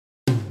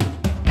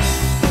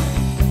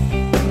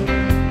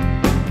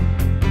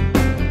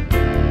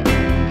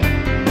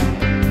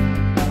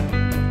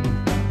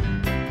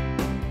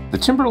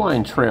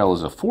Timberline Trail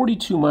is a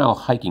 42-mile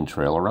hiking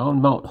trail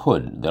around Mount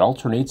Hood that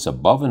alternates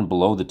above and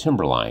below the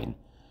timberline.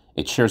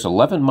 It shares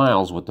 11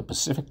 miles with the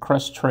Pacific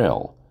Crest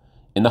Trail.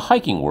 In the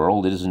hiking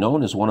world, it is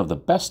known as one of the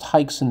best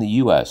hikes in the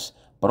U.S.,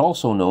 but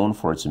also known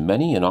for its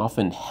many and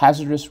often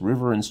hazardous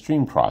river and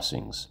stream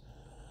crossings.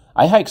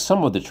 I hiked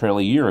some of the trail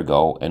a year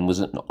ago and was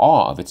in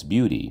awe of its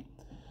beauty.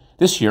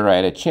 This year I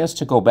had a chance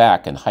to go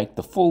back and hike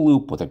the full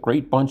loop with a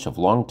great bunch of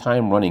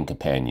longtime running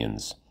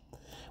companions.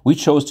 We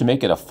chose to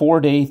make it a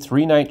 4-day,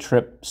 3-night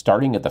trip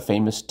starting at the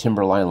famous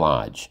Timberline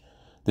Lodge.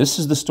 This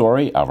is the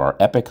story of our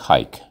epic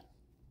hike.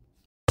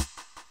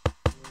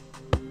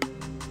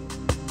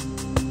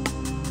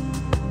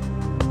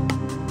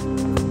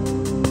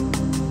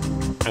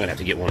 I'm going to have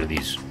to get one of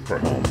these for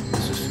home.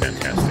 This is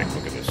fantastic.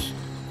 Look at this.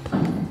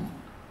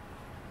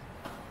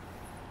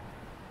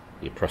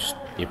 You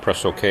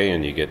press OK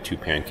and you get 2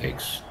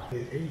 pancakes.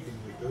 Anything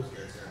like those guys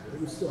have, but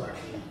it was still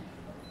actually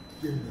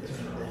giving the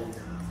time of day.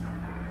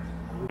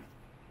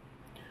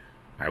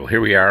 All right, well,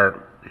 here we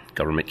are,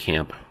 government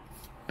camp,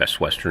 Best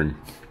Western.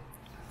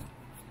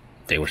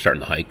 Today we're starting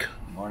the hike.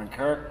 Morning,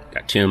 Kurt.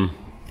 Got Tim.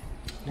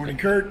 Morning,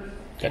 Kurt.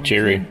 Got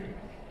Jerry.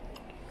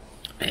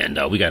 And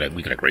we got a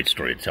great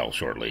story to tell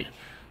shortly.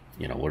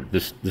 You know,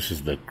 this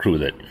is the crew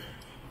that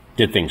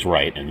did things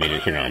right and made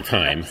it here on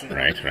time,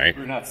 right?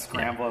 We're not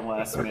scrambling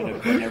last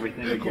minute, putting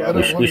everything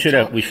together.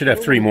 We should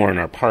have 3 more in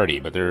our party,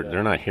 but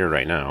they're not here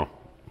right now.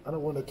 I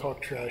don't want to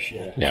talk trash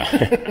yet. Yeah.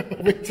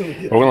 Wait till we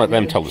get We're gonna let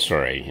them tell the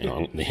story. You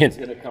know, the hint.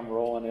 It's gonna come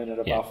rolling in at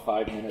about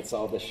 5 minutes,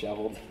 all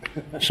disheveled.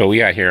 So we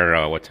got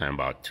here what time?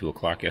 About 2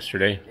 o'clock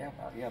yesterday.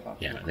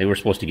 Yeah. They were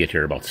supposed to get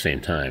here about the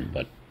same time,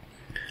 but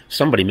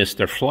somebody missed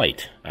their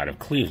flight out of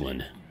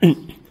Cleveland.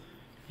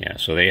 Yeah,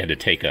 so they had to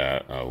take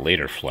a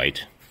later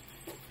flight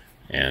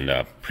and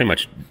pretty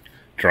much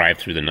drive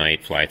through the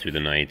night, fly through the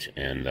night,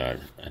 and I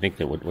think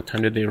that what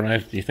time did they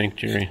arrive? Do you think,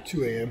 Jerry?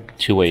 2 a.m.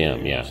 2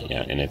 a.m. Yeah,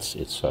 and it's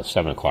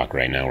 7 o'clock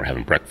right now. We're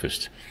having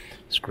breakfast.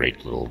 It's great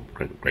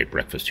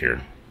breakfast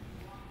here.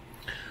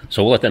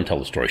 So we'll let them tell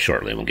the story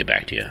shortly, and we'll get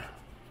back to you.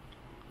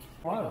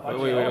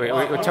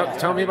 Wait.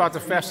 Tell me about the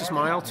fastest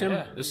mile, Tim.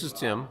 Yeah. This is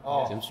Tim.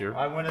 Tim's here.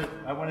 I won it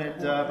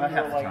about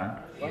half the time.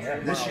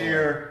 This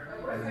year,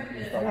 I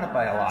won it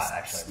by a lot,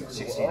 actually.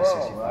 60 to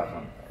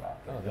 65.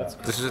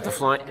 This is at the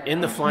Flying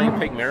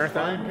Pig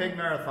Marathon? Flying Pig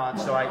Marathon.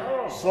 So I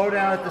slow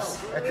down at the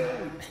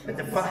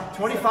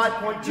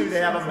 25.2, they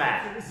have a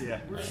mat. Yeah.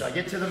 So I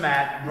get to the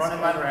mat, I'm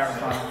running my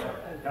marathon,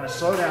 kind of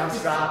slow down,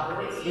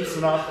 stop,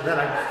 loosen up, and then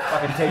I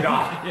fucking take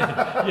off.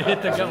 Yeah, you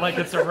hit the gun like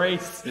it's a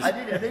race. I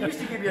did. They used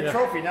to give you a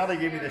trophy, now they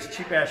give you this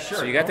cheap-ass shirt.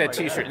 So you got that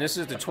t-shirt, and this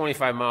is the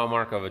 25-mile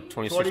mark of a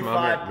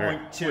 26-mile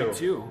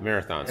 25.2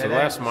 marathon. So the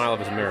last mile of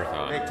his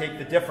marathon. They take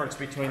the difference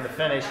between the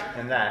finish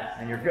and that,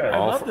 and you're good.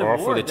 All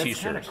for the That's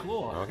t-shirt.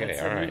 Cool. Okay,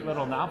 it's all right. a neat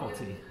little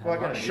novelty. Well, I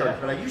got a shirt,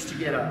 but I used to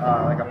get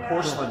like a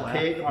porcelain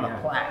pig on a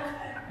plaque,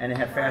 and it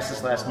had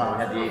fastest last mile. I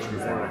had the age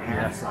before it.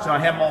 Yeah. So I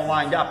had them all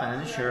lined up, and then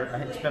this year,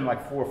 it's been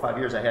like 4 or 5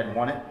 years I hadn't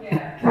won it.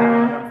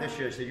 This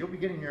year, I said, "You'll be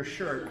getting your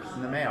shirt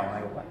in the mail." And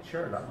I go, "What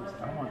shirt? I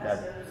don't want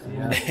that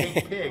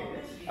pig."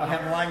 I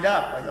have them lined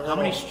up. Like How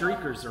many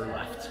streakers are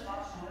left?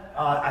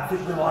 I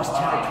think we lost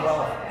 10 or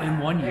 12 in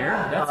 1 year.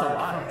 That's a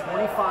lot. From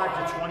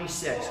 25 to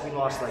 26, we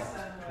lost like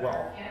 12.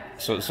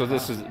 So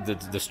this is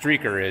the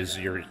streaker is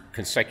your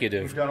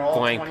consecutive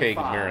Flying Pig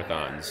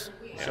marathons.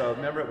 Yeah. So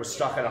remember, it was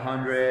stuck at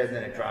 100, and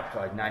then it dropped to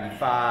like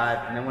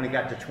 95, and then when it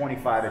got to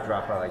 25, it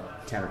dropped by like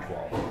 10 or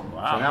 12.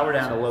 Wow. So now we're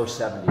down to low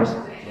 70s.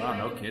 Wow,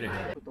 no kidding.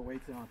 Put the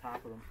weights in on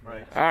top of them.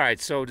 Right. All right.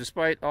 So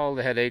despite all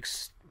the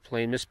headaches,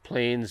 missed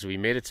planes, we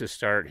made it to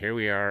start. Here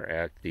we are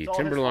at the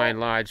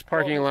Timberline Lodge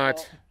parking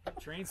lot.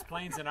 Trains,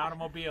 planes, and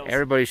automobiles.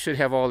 Everybody should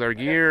have all their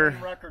gear.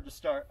 Record to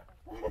start.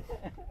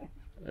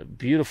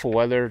 Beautiful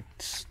weather.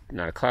 It's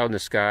not a cloud in the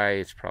sky.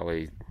 It's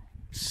probably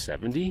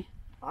 70.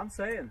 I'm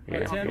saying.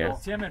 Yeah,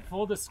 Tim, in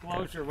full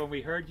disclosure, when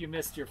we heard you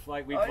missed your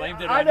flight, we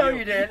blamed it on you. I know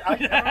you did. I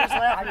was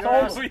laughing. I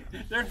told you.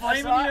 They're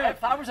blaming you.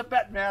 If I was a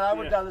bet man, I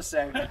would have done the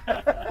same.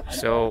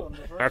 So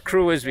our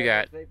crew is, we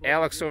got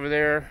Alex over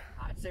there.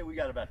 I'd say we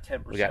got about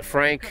 10%. We got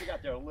Frank. We could have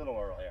got there a little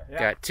earlier.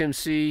 Got Tim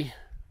C.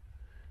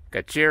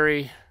 Got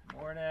Jerry.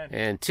 Morning.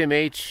 And Tim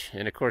H.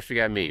 And of course we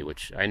got me,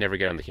 which I never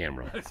get on the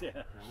camera.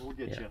 We'll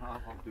get you.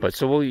 But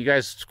so you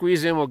guys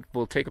squeeze in.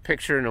 We'll take a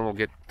picture, and then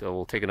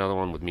we'll take another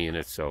one with me in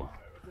it. So,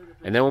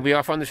 and then we'll be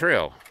off on the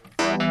trail.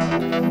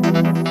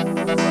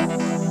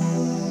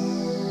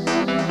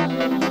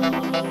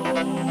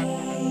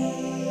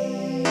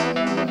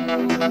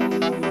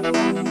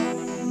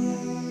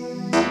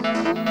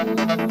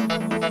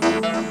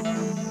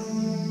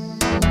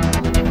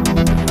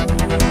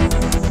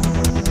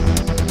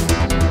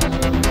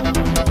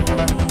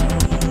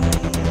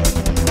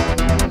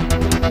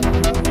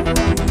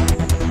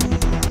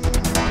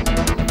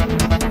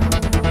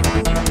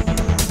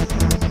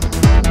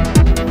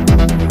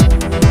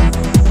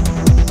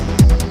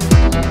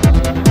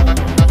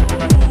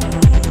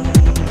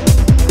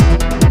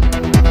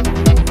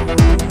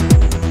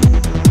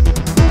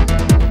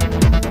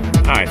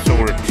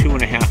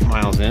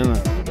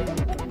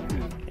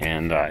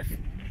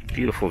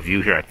 Beautiful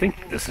view here. I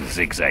think this is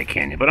Zigzag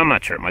Canyon, but I'm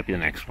not sure. It might be the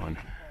next one.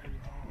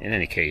 In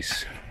any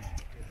case,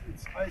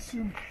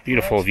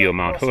 beautiful view of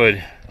Mount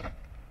Hood.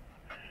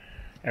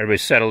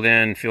 Everybody's settled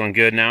in, feeling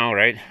good now,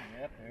 right?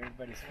 Yep,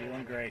 everybody's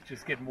feeling great.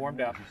 Just getting warmed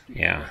up.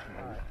 Yeah.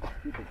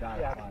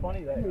 Yeah, it's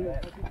funny that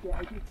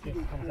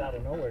it comes out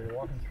of nowhere. You're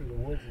walking through the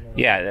woods and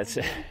Yeah, that's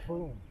it.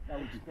 boom.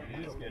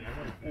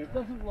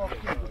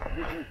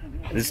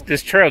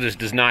 This trail just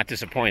does not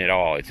disappoint at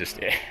all. It's just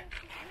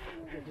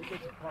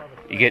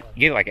you get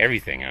like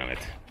everything on it.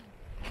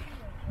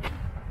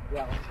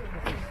 Yeah,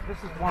 this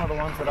is one of the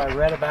ones that I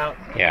read about.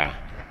 Yeah.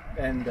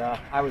 And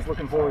I was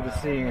looking forward to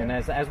seeing, and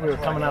as we were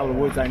coming out of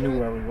the woods, I knew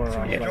where we were.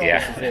 I was like, Yeah.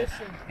 this is it.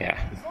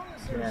 Yeah.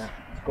 Yeah,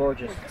 it's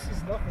gorgeous. This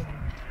is nothing.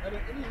 I mean,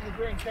 in the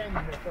Grand Canyon,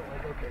 I felt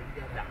like, okay,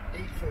 you got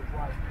an 8-foot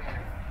wide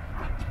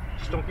path.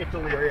 Just don't get to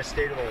the area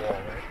state of the wall,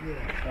 right?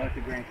 Yeah. I like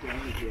the Grand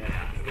Canyon,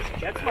 yeah.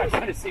 That's why I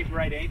try to see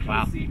bright angels.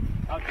 Wow. See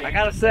how they- I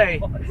gotta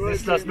say,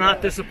 this does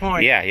not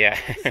disappoint. Yeah, yeah.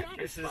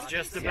 This is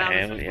just about Yeah,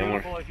 as and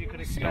beautiful as you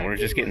could expect. we're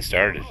just getting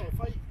started.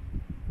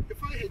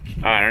 If I had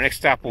All right, our next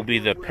stop will be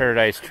the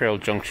Paradise Trail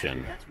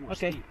Junction.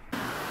 Okay.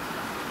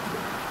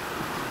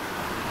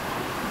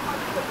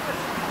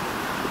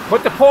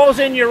 Put the poles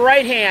in your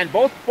right hand.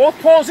 Both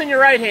poles in your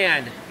right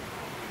hand.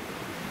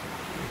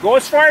 Go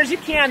as far as you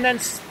can, then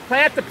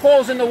plant the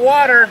poles in the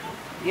water.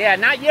 Yeah,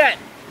 not yet.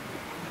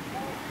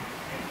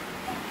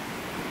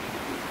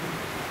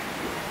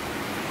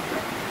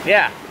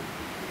 Yeah.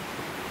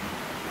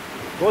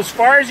 Go as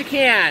far as you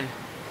can.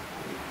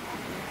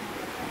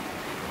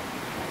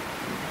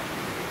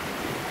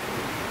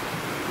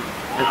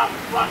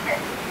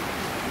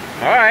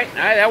 All right,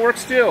 that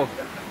works too.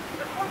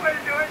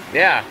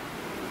 Yeah.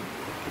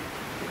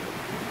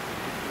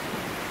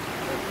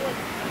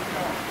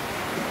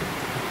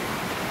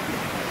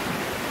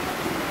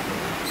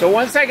 So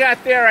once I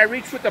got there, I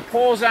reached with the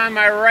poles on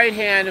my right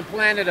hand and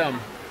planted them.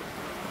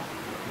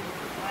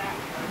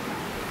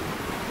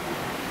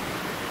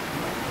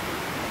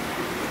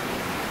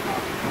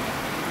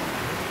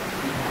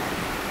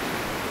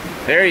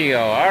 There you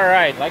go. All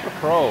right, like a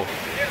pro.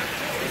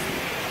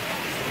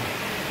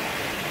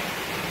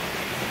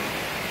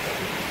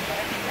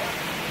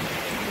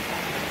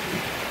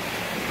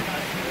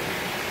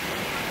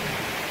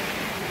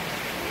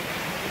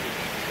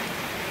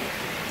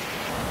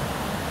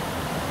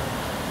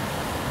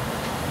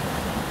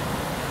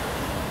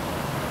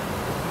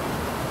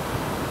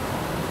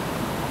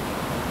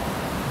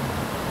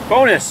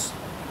 Bonus.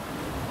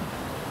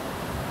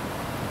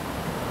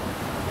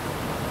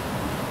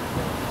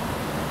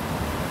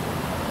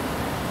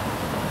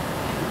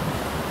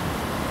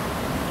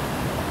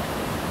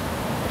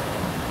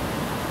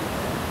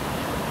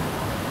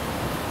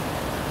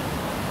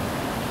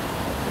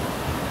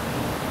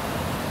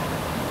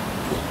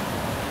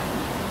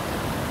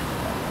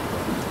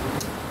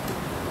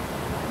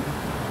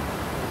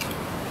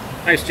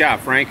 Nice job,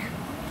 Frank.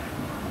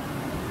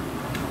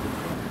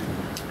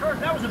 Kurt,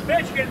 that was a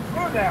bitch getting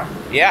through there.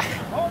 Yeah.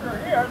 Longer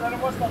here than it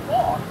was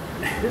before.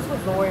 This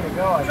was the way to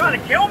go. Trying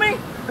to kill me?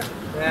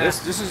 Yeah.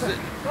 This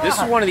is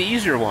one of the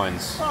easier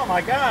ones. Oh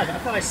my God! I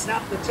thought I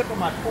snapped the tip of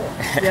my pole.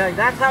 Yeah,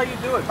 that's how you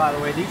do it, by the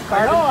way. These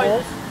carbon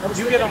poles,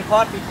 you get them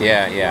caught between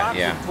Yeah, the yeah, rocks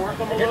yeah. and torque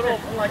them a little.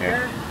 like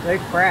Yeah. that. They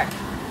crack.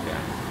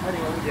 Yeah.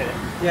 Anyway, we did it.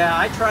 Yeah,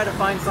 I try to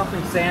find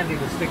something sandy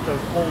to stick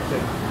those poles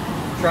in.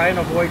 Try and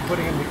avoid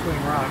putting them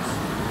between rocks.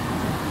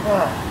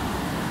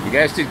 You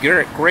guys did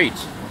great.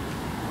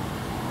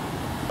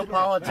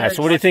 All right,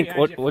 so what do you think?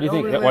 What do you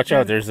think? Watch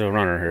out, there's a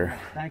runner here.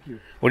 Thank you.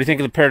 What do you think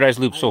of the Paradise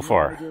Loop so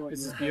far?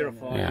 This is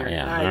beautiful. Yeah,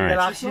 yeah. All All right, right.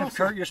 oxygen,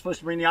 Kurt. You're supposed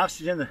to bring the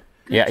oxygen.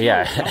 Yeah, We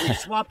yeah.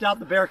 swapped out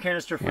the bear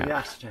canister for the Yeah.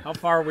 oxygen. How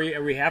far are we?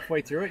 Are we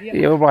halfway through it yet?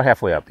 Yeah, we're about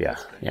halfway up. Yeah,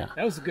 yeah.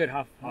 That was a good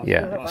half.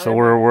 Yeah, so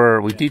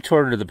we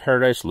detoured to the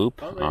Paradise Loop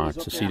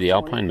to see the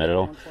Alpine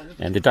Meadow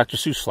and the Dr.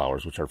 Seuss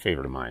flowers, which are a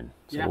favorite of mine.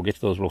 So we'll get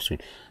to those real soon.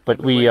 But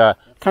we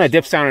kind of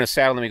dips down in the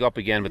saddle and we go up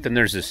again. But then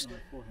there's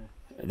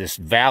this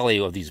valley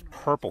of these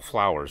purple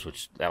flowers,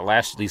 which at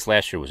least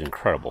last year was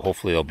incredible.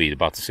 Hopefully they'll be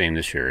about the same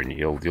this year, and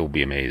you'll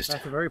be amazed.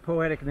 That's a very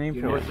poetic name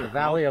for it. The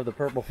Valley of the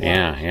Purple Flowers.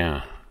 Yeah,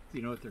 yeah. Do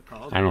you know what they're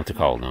called? I don't know what they're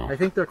called now. I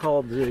think they're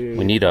called the...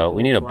 We need a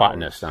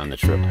botanist on the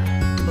trip.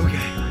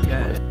 Okay,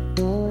 got it.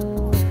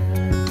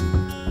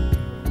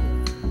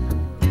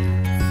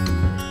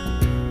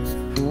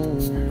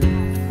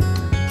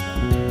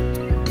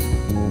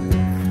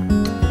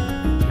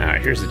 All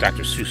right, here's the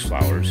Dr. Seuss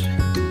flowers.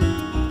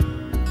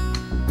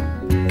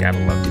 Gotta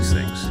love these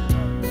things.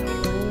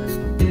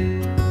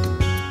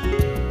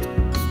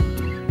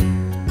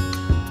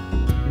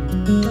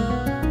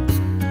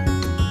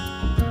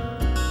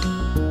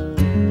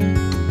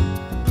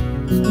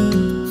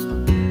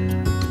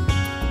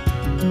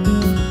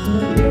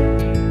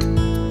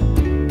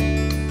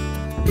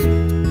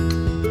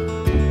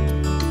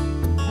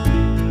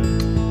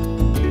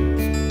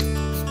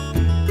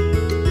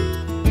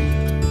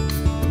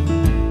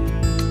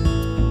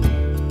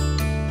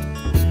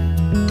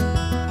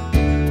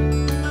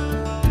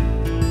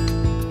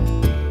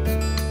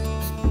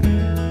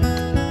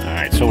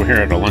 we're here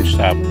at a lunch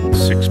stop,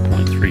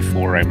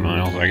 6.34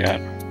 miles I got.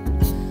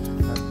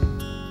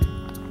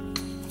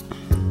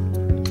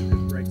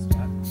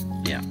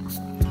 Yeah.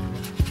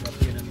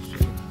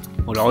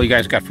 What all you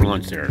guys got for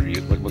lunch there?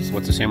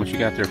 What's the sandwich you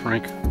got there,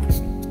 Frank?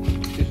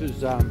 This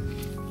is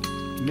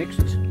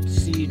mixed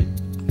seed,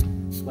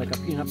 like a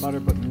peanut butter,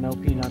 but no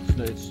peanuts.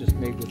 It's just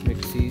made with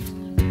mixed seeds.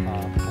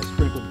 I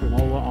sprinkled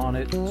granola on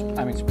it.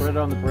 I mean, spread it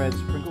on the bread,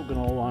 sprinkled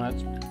granola on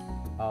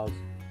it,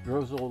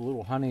 drizzle a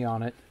little honey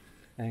on it,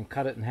 and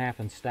cut it in half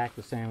and stack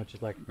the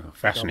sandwiches like. Oh,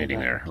 fascinating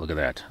there. Look at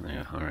that.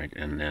 Yeah. All right.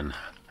 And then,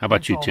 how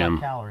about you, Tim?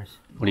 Calories.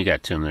 What do you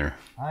got, Tim? There.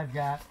 I've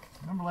got.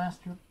 Remember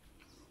last trip?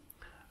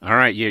 All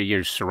right.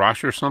 You're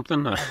sriracha or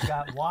something? I've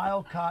got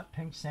wild caught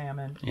pink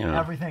salmon. Yeah.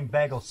 Everything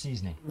bagel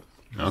seasoning.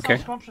 Okay.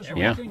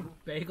 Yeah. Everything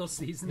bagel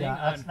seasoning.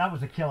 Yeah, that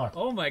was a killer.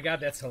 Oh my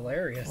God, that's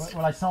hilarious.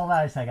 When I saw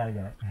that, I said, I gotta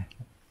get it.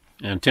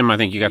 And Tim, I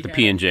think you got the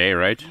P&J,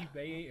 right?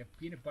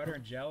 Peanut butter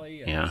and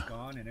jelly, and Yeah. it was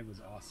gone, and it was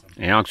awesome.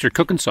 Hey, Alex, you're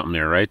cooking something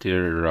there, right?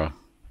 You're,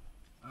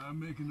 I'm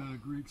making a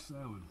Greek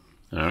salad.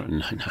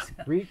 no.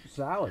 Greek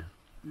salad.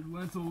 With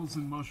lentils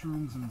and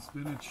mushrooms and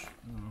spinach.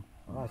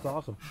 Oh, that's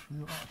awesome.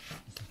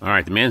 All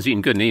right, the man's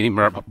eating good, and he even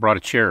brought a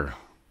chair.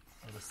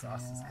 Oh, the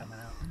sauce is coming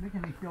out.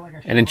 Making me feel like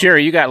I should. And then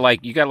Jerry, you got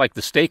like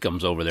the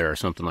steakums over there or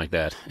something like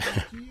that.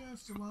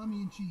 Salami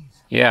and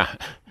cheese. Yeah,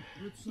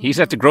 he's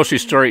at the grocery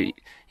store.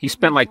 He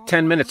spent like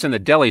 10 minutes in the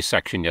deli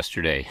section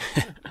yesterday.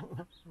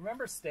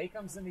 Remember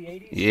Steakums in the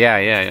 80s?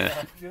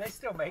 Yeah. Do they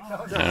still make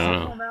those? I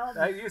don't know.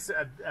 I used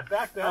to,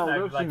 back then I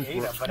those like things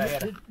ate them, but I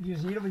had a, You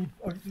just eat them,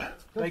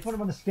 don't put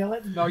them on the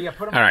skillet. no, yeah,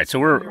 put them. All right, so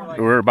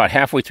we're about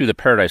halfway through the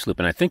Paradise Loop,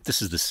 and I think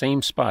this is the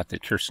same spot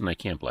that Kirsten and I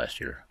camped last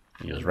year.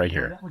 It was right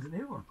here.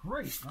 They were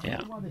great.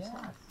 Yeah.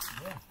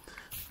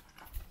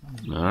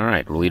 All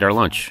right, we'll eat our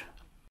lunch.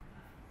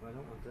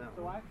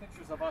 So I have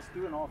pictures of us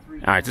doing all three.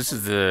 All right, this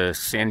is the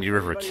Sandy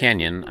River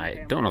Canyon.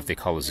 I don't know if they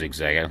call it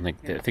zigzag. I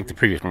think the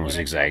previous one was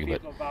zigzag,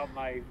 but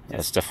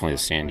that's definitely the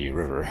Sandy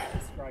River.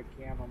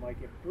 I'm like,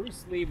 if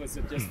Bruce Lee was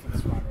a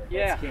distance runner,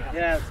 Yeah, that's camp.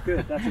 yeah, it's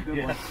good. That's a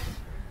good one.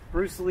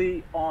 Bruce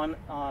Lee on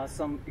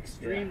some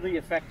extremely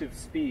effective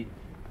speed.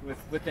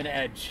 With an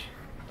edge,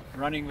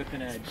 running with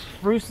an edge.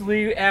 Bruce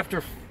Lee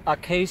after a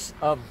case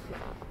of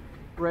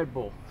Red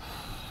Bull.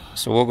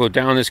 So we'll go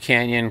down this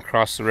canyon,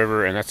 cross the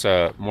river, and that's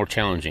a more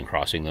challenging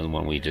crossing than the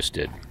one we just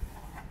did.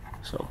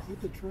 So. Is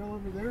it the trail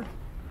over there?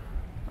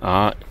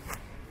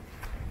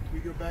 We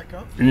go back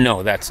up?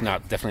 No, that's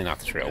definitely not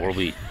the trail. We'll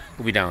be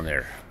down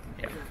there.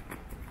 Yeah.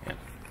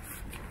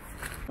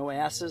 No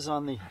asses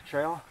on the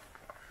trail.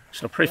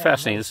 So pretty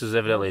fascinating. This is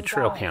evidently a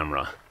trail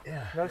camera.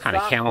 Yeah. No Kind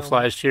of stop,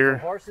 camouflaged no here.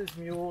 horses,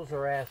 mules,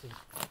 or asses.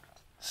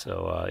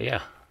 So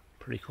yeah,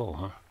 pretty cool,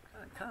 huh?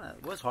 Kind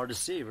of was hard to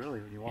see, really,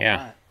 when you walk Yeah.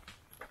 by it.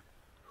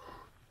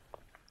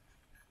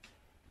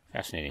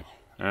 Fascinating.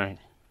 All right.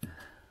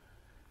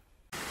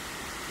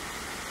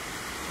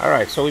 All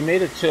right, so we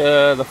made it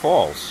to the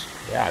falls.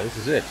 Yeah, this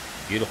is it.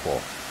 Beautiful.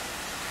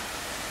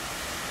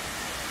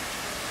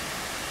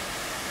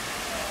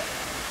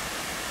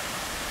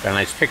 Got a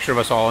nice picture of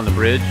us all on the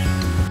bridge.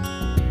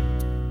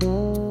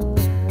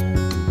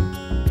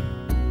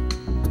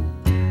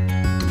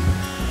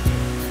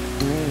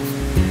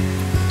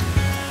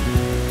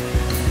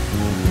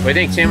 What do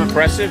you think, Tim?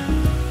 Impressive?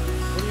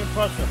 Pretty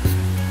impressive.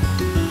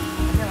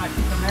 Again, I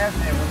keep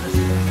imagining when this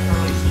is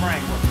early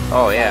spring.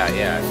 Oh, yeah.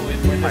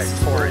 When this is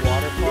full waterfall.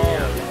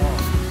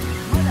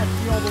 You might not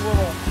see all the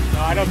little No,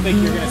 I don't think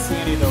you're going to see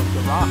any of those.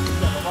 The rocks.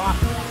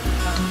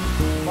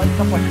 lights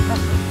up like a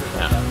Christmas tree.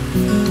 Yeah.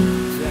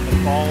 And the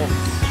falls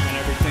and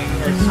everything.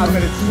 I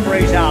bet it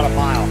sprays out a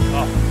mile.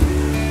 Oh.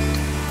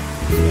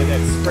 Yeah, that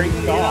straight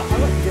off.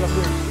 I'd like to get up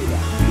here and see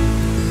that.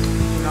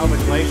 You know,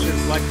 the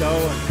glaciers let go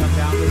and come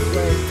down this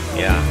way.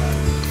 Yeah.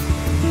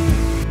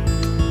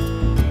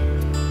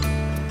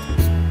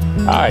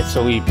 Alright,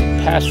 so we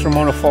passed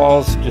Ramona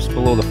Falls, just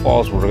below the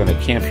falls. We're going to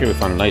camp here. We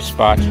found a nice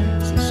spot.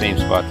 It's the same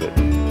spot that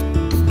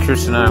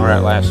Kirsten and I were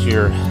at last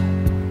year.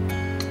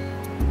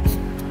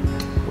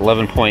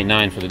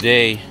 11.9 for the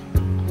day.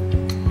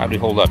 How'd we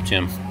hold up,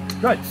 Tim?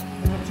 Good.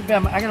 Too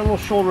bad. I got a little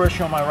shoulder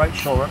issue on my right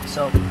shoulder,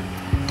 so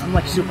I'm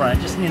like Superman.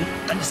 I just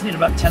need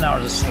about 10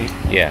 hours of sleep.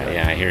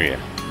 Yeah, I hear you.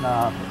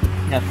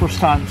 Yeah, first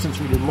time since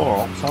we did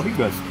Laurel, so I'll be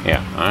good.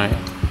 Yeah, alright.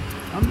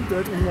 I'm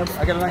good. And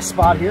I got a nice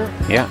spot here.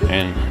 Yeah,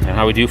 and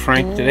how we do,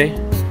 Frank, today?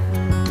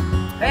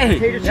 Hey,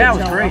 yeah, it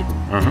was great.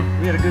 Uh-huh.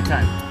 We had a good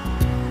time.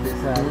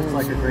 It's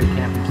like a great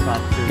camping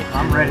spot too.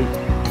 I'm ready.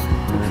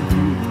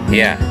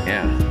 Yeah.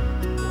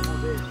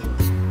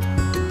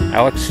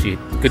 Alex,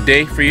 good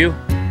day for you?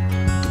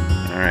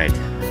 Alright.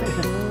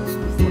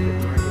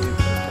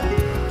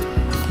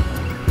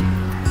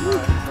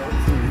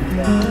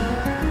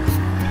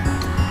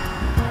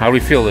 How do we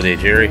feel today,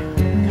 Jerry?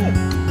 Nice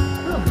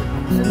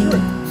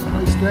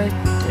day.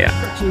 Yeah.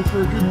 Actually,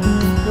 for a good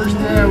first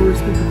day, I was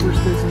thinking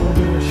first day's a little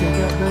bit of a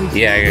shakeout day.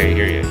 Yeah, I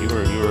hear you. You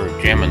were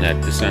jamming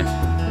that descent.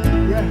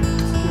 Yeah,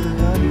 just get her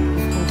done.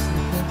 Get close to the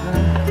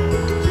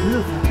campground. It's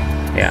beautiful.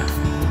 Yeah.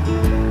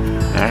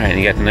 All right, and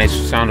you got the nice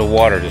sound of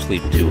water to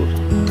sleep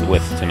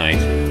with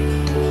tonight.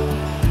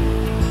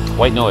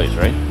 White noise,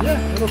 right?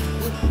 Yeah, it'll.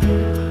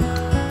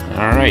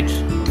 All right,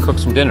 cook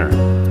some dinner.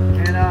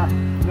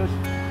 And those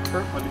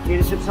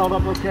potato chips held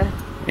up okay?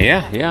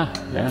 Yeah.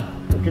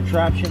 The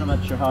contraption, I'm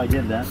not sure how I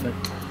did that, but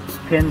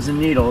pins and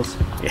needles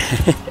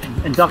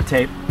and duct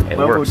tape. It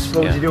what works,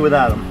 would yeah. you do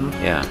without them?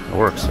 Yeah, it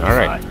works. All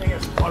right. I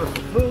got some water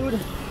for food.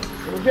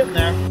 So we're getting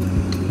there.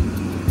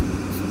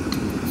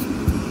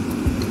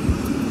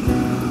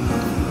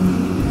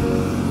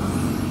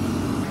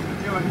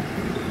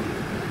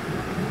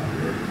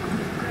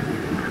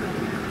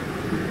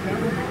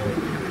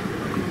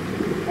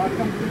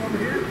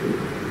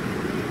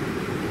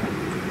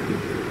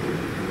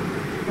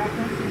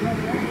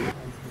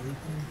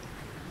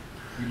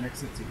 You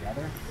mix it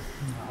together?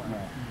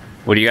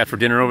 What do you got for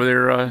dinner over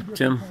there,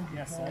 Tim?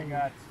 Yes, I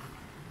got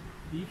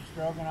beef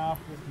stroganoff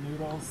with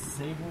noodles,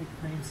 savory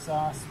cream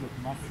sauce with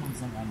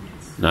mushrooms and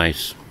onions.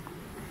 Nice.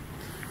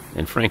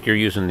 And Frank, you're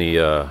using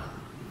the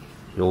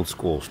old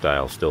school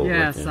style stove.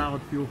 Yeah, right?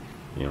 solid fuel.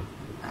 Yeah.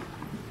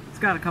 It's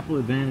got a couple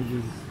of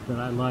advantages that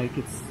I like.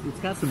 It's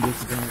got some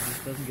disadvantages.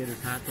 It doesn't get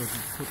as hot,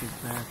 doesn't cook as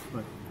fast,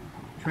 but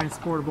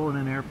transportable in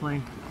an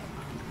airplane,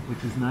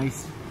 which is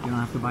nice. You don't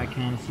have to buy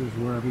canisters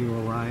wherever you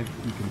arrive.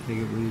 You can take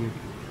it with you.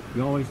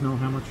 You always know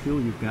how much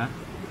fuel you've got.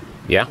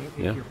 Yeah, If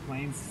yeah. your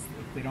planes,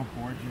 if they don't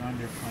board you on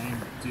their plane,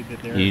 do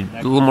that they're You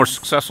a little more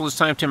successful this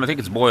time, Tim? I think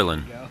it's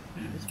boiling.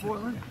 It's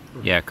boiling.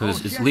 Yeah,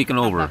 because it's shit. leaking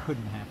over. That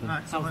couldn't happen.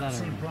 Alright, so How's that's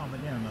that the same ever? problem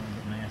again. I'm not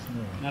getting my ass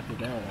moving. not that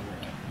they'll ever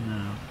have.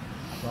 No.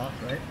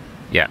 Soft, right?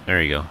 Yeah,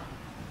 there you go.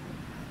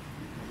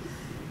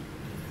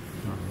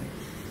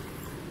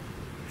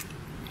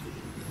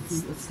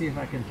 Let's see if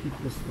I can keep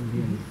this from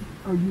being.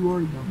 Oh, you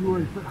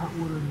already put hot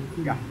water in the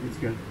thing. Yeah, it's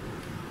good.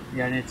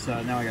 Yeah, and it's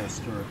now I gotta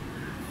stir it.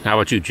 How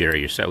about you, Jerry?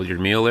 You set with your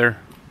meal there?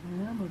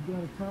 I am. I've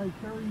got a Thai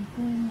curry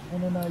thing,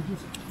 and then I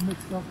just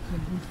mixed up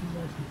some instant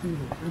mashed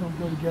potatoes. They don't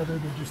go together.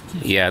 They're just too.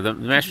 Yeah, the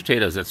mashed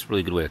potatoes, that's a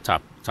really good way to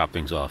top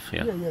things off.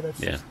 Yeah. Yeah, that's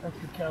just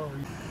extra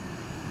calories.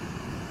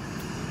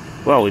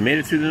 Well, we made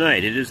it through the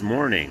night. It is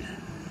morning.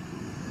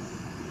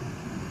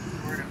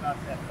 Worried about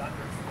that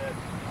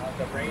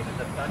the rain and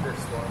the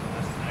thunderstorm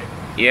last night.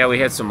 Yeah, we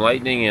had some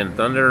lightning and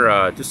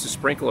thunder. Just a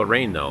sprinkle of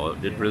rain, though.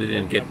 It really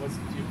didn't get. That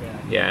wasn't too bad.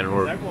 Yeah, and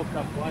I woke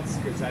up once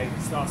because I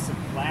saw some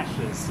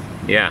flashes.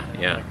 Yeah.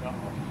 Like, uh-oh.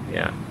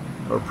 Yeah.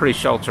 We're pretty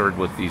sheltered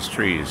with these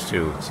trees,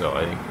 too. So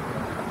I think.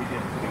 We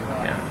did pretty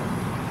well.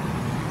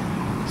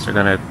 Yeah. So we're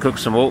gonna cook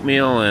some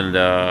oatmeal, and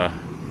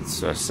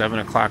it's 7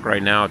 o'clock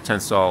right now.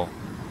 Tent's all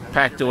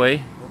packed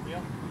away.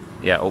 Oatmeal?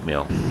 Yeah,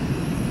 oatmeal.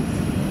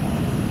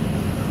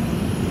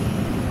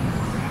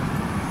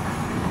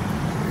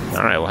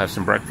 All right, we'll have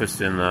some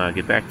breakfast and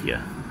get back to you.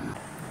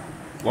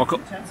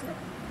 Welcome.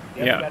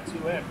 Yeah. Yeah. We got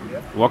 2 in.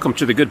 Yep. Welcome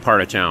to the good part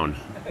of town.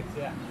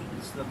 Yeah.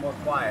 It's the more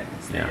quiet.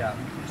 It's Yeah.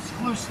 the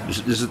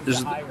exclusive.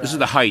 This is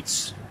the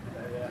heights.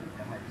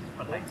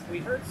 We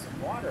heard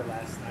some water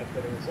last night,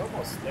 but it was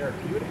almost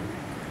therapeutic.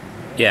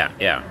 Yeah.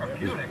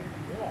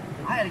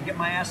 I had to get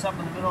my ass up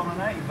in the middle of the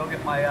night and go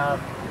get my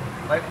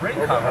rain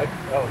cover.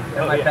 Oh,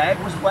 And my yeah. bag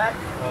was wet.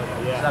 Oh,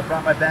 So yeah. I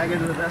brought my bag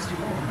into the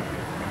vestibule.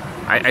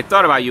 I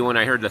thought about you when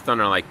I heard the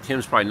thunder. Like,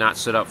 Tim's probably not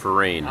set up for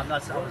rain. I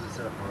wasn't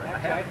set up for it.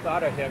 Actually, I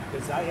thought of him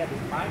because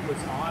mine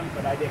was on,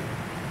 but I didn't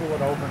pull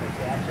it over and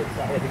attach it,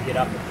 so I had to get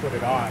up and put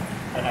it on.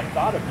 And I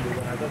thought of you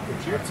when I looked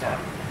at your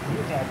tent. You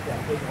had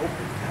that big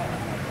open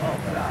tent. Oh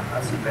God,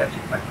 that's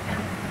magic.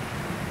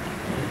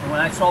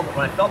 When I felt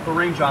the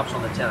raindrops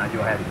on the tent, I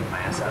knew I had to get my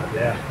ass out of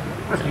there.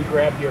 Yeah. You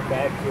grabbed your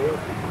bag too?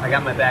 I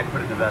got my bag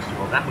put in the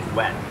vestibule. That was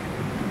wet.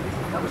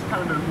 That was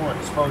kind of a more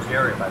exposed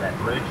area by that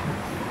bridge.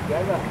 Yeah,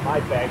 I left my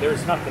bag. There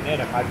was nothing in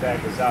it. My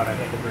bag was out. I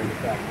had to bring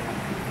it back.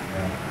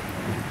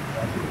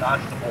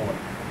 Dodged the bullet.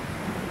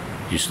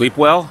 Did you sleep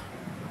well?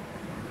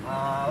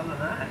 Other than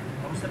that,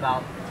 it was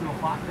about 2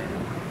 o'clock maybe. Does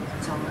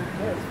that sound right?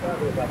 Yeah, it's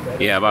probably about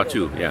that. Yeah, about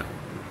 2. Yeah.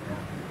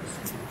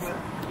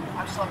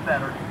 I slept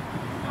better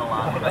than a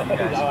lot. What about you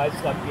No, guys?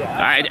 I slept.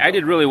 Yeah. I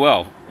did really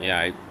well.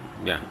 Yeah.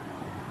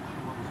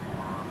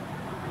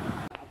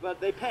 But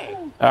they pay.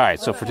 All right.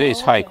 So for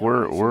today's hike,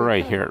 we're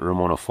right here at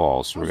Ramona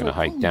Falls. So we're gonna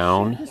hike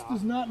down, This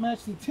does not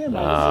match the Tim.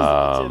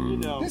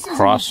 This isn't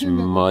cross the Tim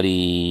that-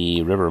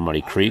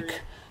 Muddy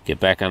Creek, get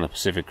back on the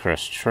Pacific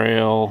Crest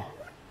Trail,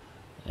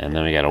 and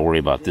then we got to worry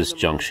about this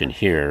junction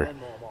here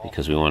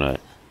because we want to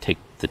take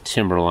the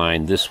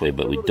Timberline this way,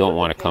 but we don't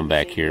want to come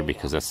back here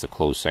because that's the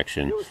closed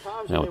section.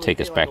 And that would take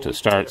us back to the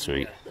start, so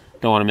we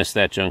don't want to miss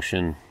that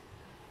junction.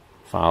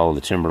 Follow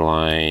the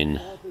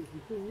Timberline,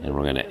 and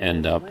we're going to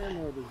end up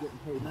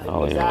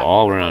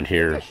all around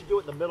here I should do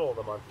it in the middle of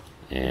the month.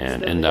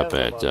 and end up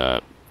at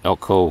Elk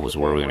Cove is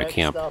where we're going to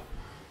camp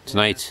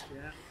tonight,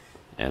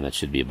 and that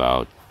should be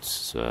about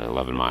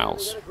 11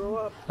 miles.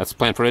 That's the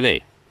plan for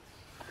today.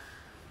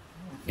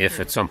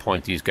 If at some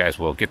point these guys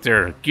will get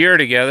their gear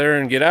together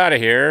and get out of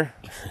here.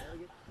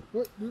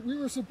 What, we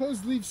were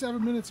supposed to leave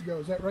 7 minutes ago.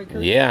 Is that right,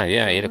 Kurt? Yeah,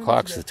 8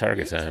 o'clock's the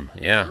target time.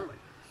 Yeah.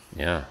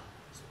 You know,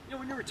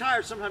 when you're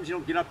retired, sometimes you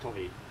don't get up till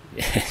 8.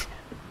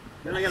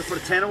 Then I got to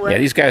put a tent away. Yeah,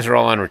 these guys are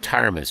all on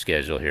retirement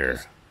schedule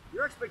here.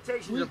 You're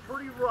expectations are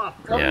pretty rough.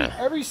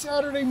 Every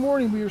Saturday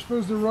morning we were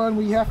supposed to run.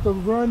 We have to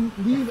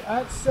leave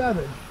at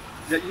 7.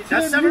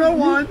 That's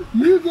 7:01.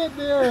 You get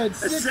there at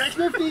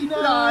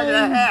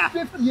 6:59.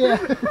 50, yeah.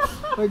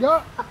 Like,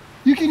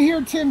 you can hear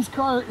Tim's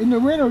car in the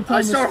winter time.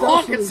 I start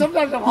honking.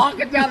 Sometimes I'm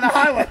honking down the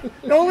highway.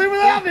 Don't leave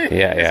without me.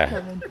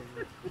 Yeah.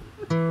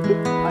 I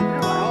do. I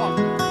honk.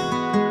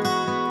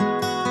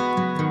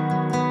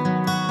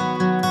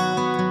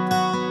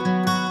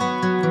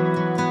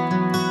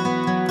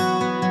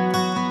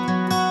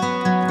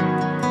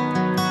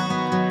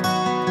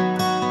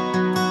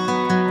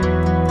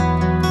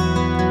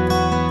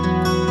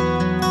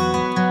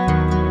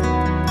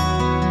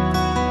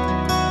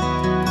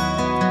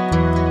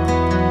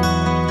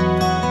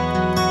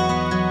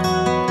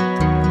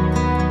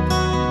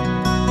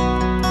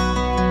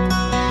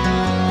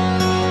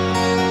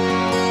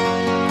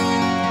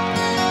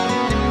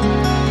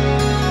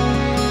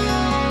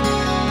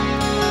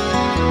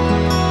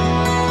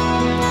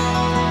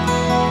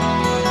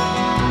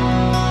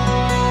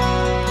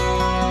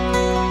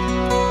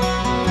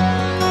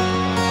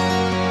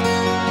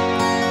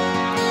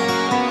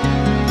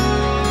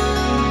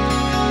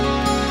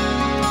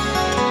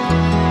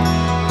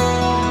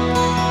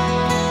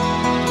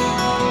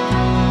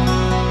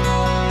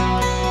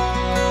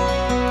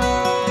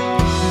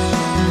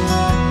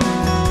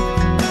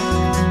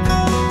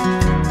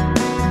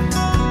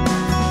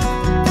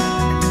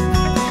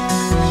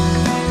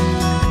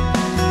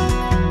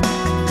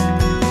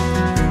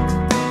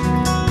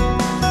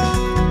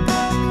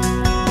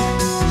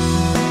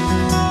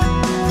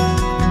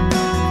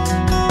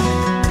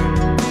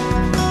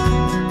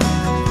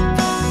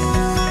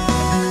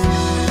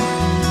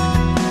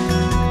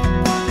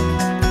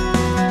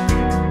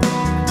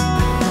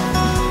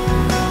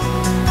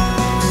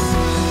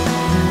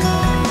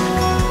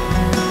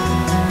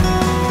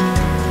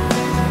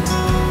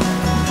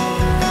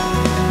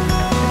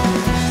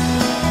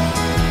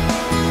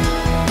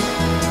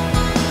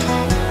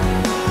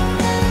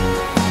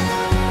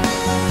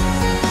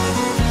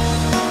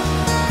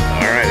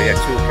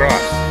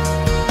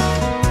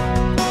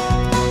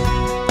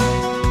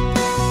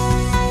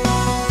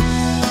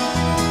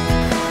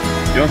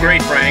 Doing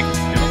great, Frank.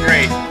 Doing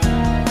great.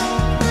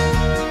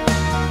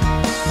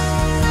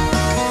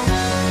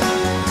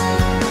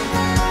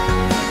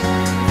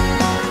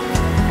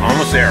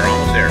 Almost there,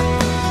 almost there.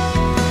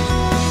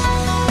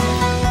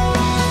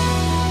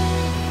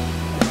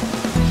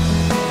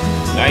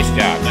 Nice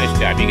job, nice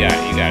job. You got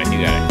it, you got it, you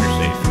got it. You're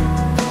safe.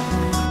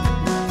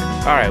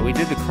 All right, we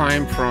did the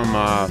climb from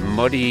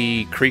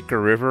Muddy Creek or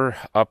River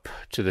up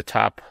to the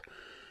top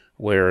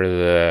where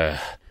the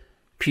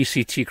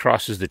PCT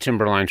crosses the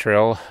Timberline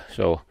Trail.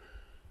 So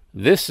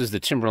this is the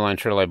Timberline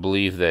Trail, I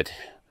believe, that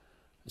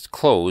is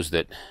closed,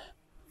 that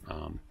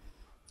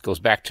goes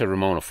back to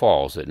Ramona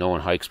Falls, that no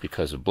one hikes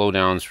because of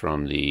blowdowns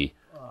from the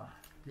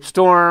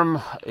storm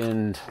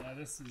and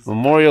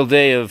Memorial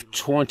Day of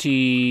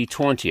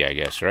 2020, I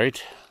guess,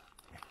 right?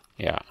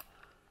 Yeah.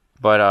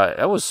 But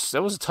that was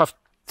a tough.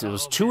 It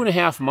was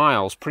 2.5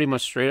 miles, pretty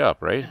much straight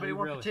up, right? Anybody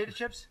want potato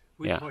chips?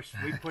 We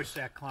pushed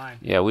that climb.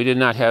 Yeah, we did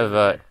not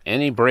have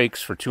any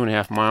breaks for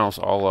 2.5 miles,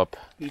 all up.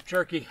 Beef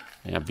jerky.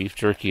 Yeah, beef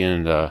jerky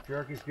and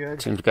Jerky's good.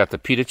 Tim's got the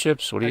pita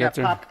chips. What do you got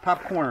there?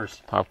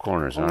 Popcorners.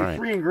 Popcorners. All Only right.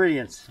 3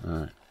 ingredients. All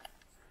right.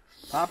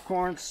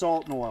 Popcorn,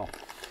 salt, and oil.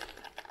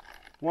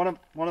 One of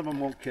them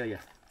won't kill you.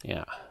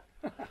 Yeah.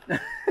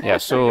 Yeah.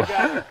 So.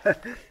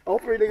 All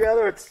 3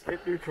 together, it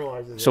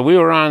neutralizes. So we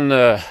were on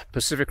the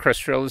Pacific Crest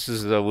Trail. This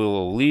is the. We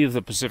will leave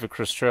the Pacific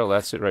Crest Trail.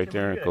 That's it right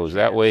there. It goes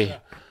that way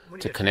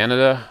to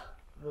Canada.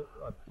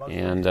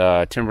 And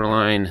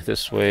Timberline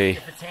this way.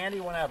 If it's handy,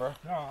 whenever.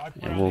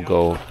 And we'll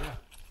go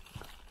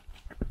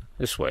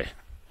this way.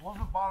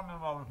 Wasn't bothering me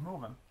while I was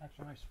moving.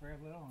 Actually, I spray a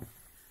little.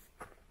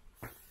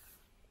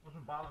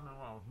 Wasn't bothering me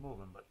while I was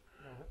moving, but.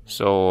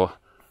 So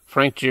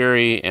Frank,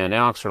 Jerry, and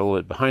Alex are a little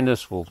bit behind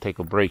us. We'll take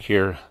a break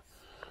here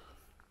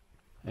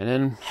and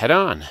then head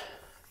on.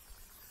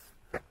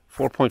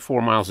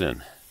 4.4 miles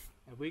in.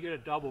 And we get a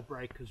double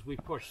break because we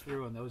pushed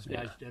through and those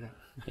guys didn't.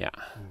 Yeah.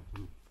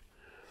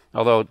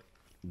 Although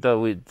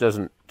it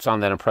doesn't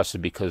sound that impressive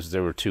because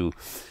there were 2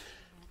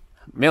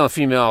 male and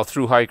female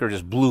through hiker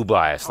just blew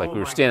by us like we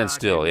were standing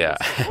still. Yeah.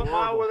 What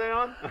mile were they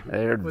on?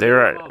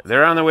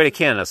 they're on their way to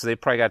Canada, so they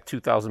probably got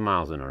 2,000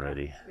 miles in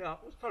already. Yeah, it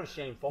was kind of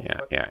shameful.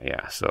 Yeah,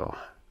 yeah. So.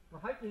 For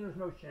hiking, there's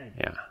no shame.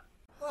 Yeah.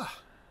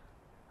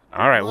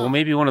 All right. Well,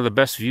 maybe one of the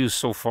best views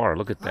so far.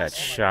 Look at that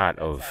shot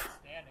of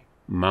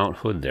Mount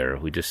Hood there.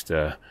 We just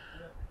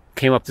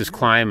came up this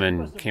climb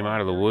and came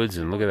out of the woods,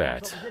 and look at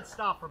that. We did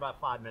stop for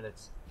about 5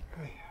 minutes.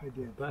 I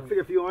did. But I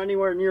figure if you were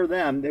anywhere near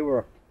them, they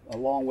were a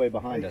long way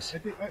behind us. I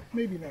think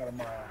maybe not a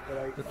mile,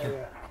 but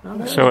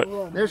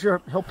So There's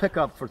he'll pick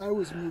up for. I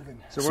was moving.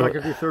 So we're not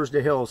gonna do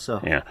Thursday Hills. So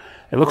yeah,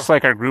 it looks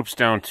like our group's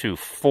down to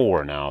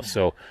 4 now.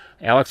 So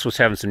Alex was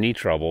having some knee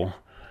trouble,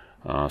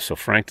 so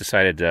Frank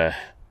decided to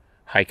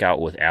hike out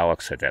with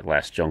Alex at that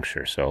last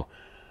juncture. So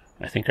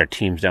I think our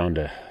team's down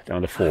to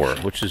 4,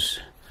 which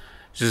is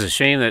a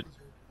shame that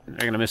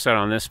they're gonna miss out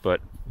on this,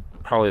 but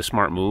probably a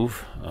smart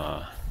move.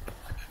 Yeah,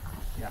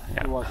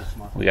 it was a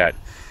smart.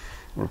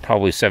 We're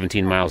probably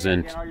 17 miles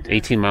in,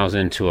 18 miles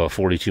into a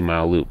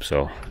 42-mile loop.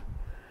 So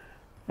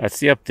that's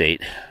the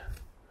update,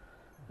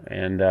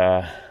 and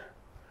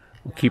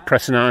we'll keep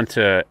pressing on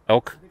to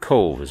Elk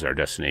Cove as our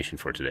destination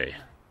for today.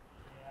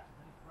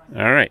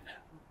 All right.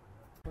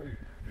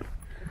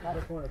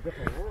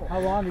 How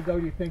long ago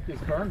do you think this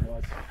burn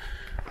was?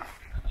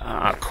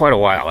 Quite a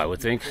while, I would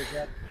think.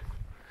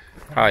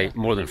 Probably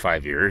more than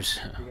 5 years.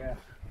 Yeah.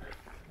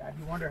 God,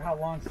 you wonder how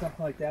long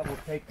something like that will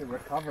take to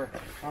recover.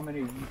 How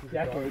many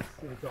decades?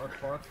 In a dark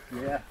park?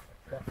 Yeah.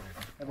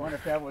 I wonder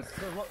if that was.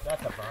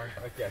 That's a burn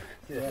right there.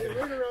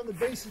 Yeah, right around the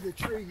base of the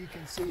tree, you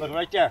can see Look it.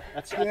 right there.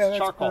 That's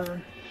charcoal.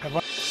 Burned.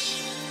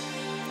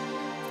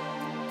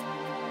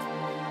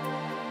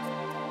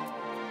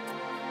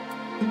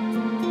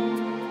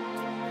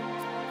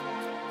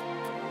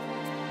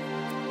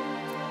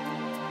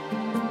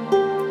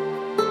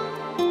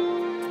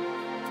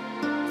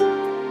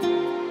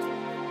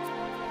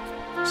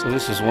 So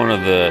this is one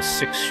of the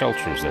 6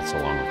 shelters that's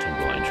along the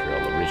Timberline Trail.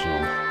 The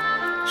original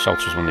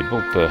shelters when they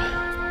built the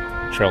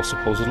trail,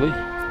 supposedly.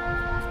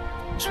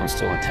 This one's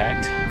still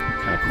intact.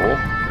 Kind of cool.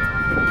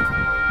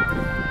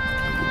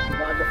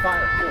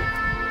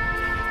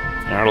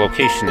 And our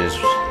location is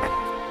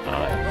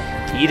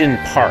Eden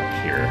Park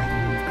here.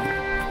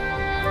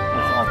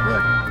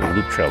 A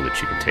loop trail that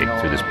you can take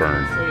through this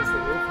burn.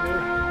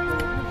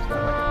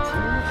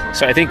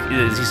 So I think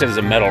he said it's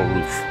a metal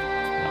roof.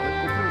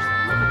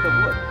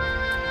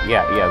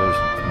 Yeah,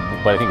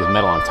 but I think it's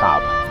metal on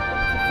top.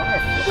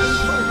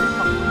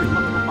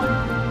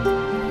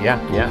 Yeah.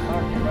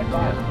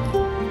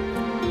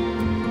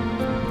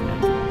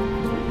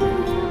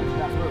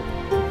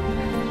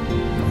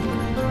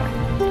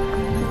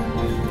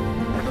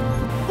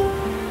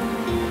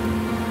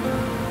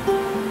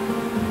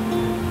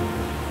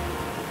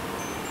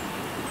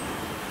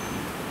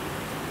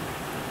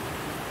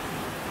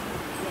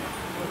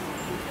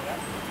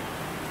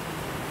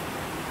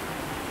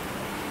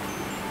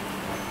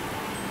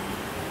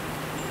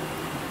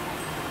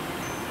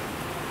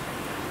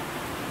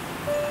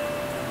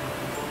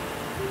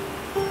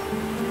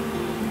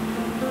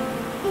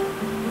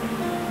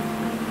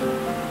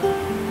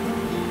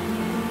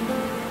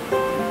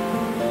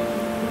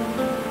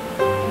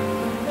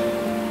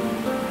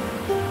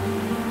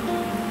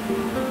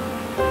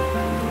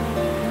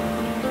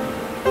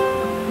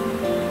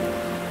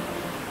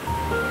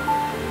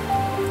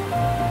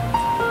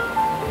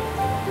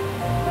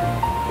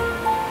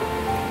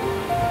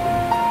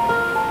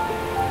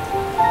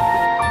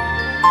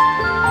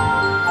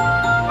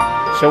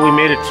 So we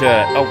made it to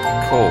Elk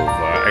Cove.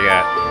 I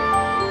got,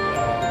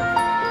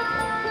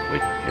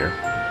 wait here,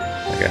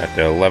 I got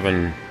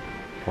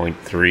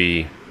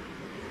 11.3,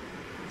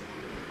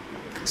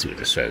 let's see what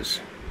this says.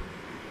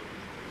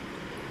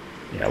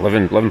 Yeah,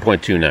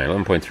 11.29,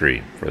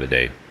 11.3 for the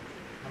day. How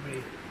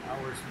many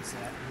hours was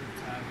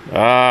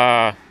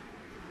that?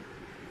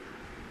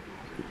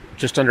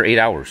 Just under 8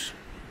 hours.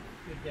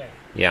 Good day.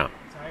 Yeah.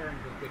 Tiring,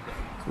 but good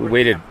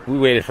day. We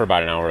waited for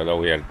about an hour, though.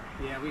 We had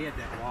We had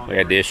that long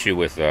the issue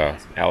with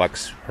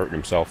Alex hurting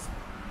himself.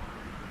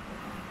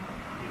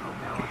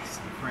 Alex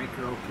and Frank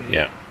are okay.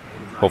 Yeah.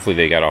 Hopefully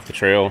they got off the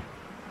trail.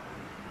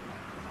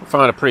 We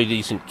found a pretty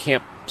decent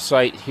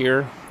campsite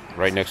here,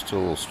 right next to a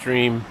little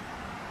stream.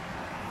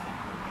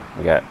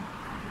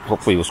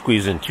 Hopefully we'll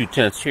squeeze in 2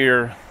 tents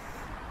here.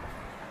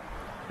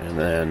 And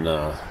then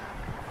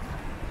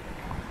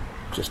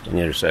just on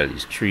the other side of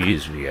these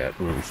trees, we got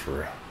room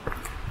for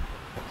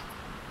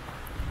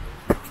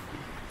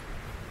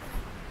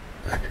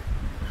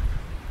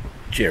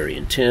Jerry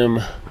and Tim.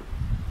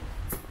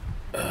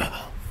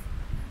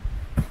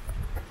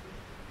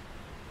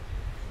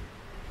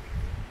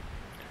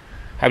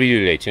 How do you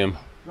do today, Tim?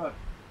 Good.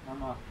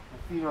 My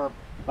feet are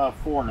about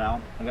 4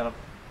 now. I gotta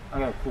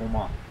cool them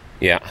off.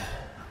 Yeah.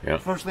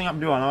 First thing I'm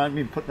doing, I'm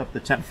gonna be putting up the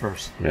tent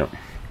first. Yeah.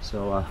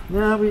 So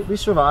yeah, we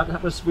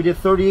survived. We did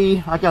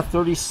 30. I got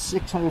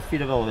 3,600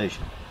 feet of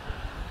elevation.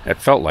 It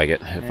felt like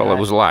it. It felt like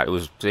it was a lot.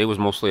 Today was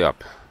mostly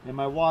up. And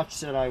my watch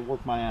said I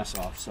worked my ass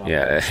off. So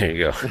Yeah, there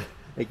you go.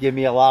 it gave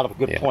me a lot of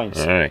good Yeah. points.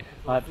 All right.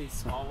 These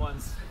small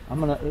ones. I'm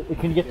gonna.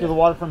 Can you get to the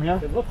water from here?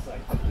 It looks like.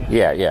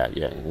 Yeah.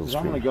 It was 'Cause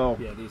I'm gonna pretty- go.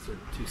 Yeah, these are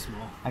too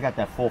small. I got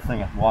that full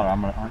thing of water.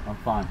 I'm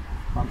fine.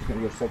 I'm just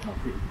gonna go soak my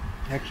feet.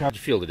 Next shot. How'd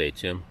you feel today,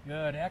 Tim?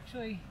 Good,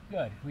 actually,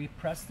 good. We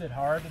pressed it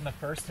hard in the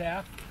first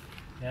half,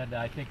 and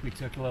I think we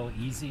took a little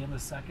easy in the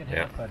second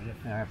Yeah. half. But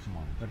I have some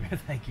more.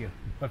 thank you.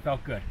 But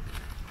felt good.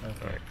 Okay.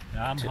 All right.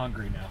 Now I'm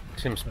hungry now.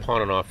 Tim's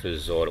pawning off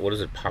his, what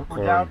is it, popcorn?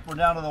 We're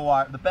down to the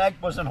wire. The bag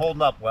wasn't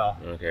holding up well.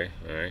 Okay,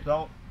 all right.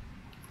 So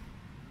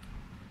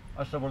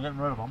I said we're getting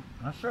rid of them.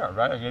 I said,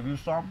 right? I gave you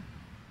some.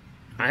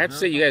 I have to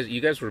say,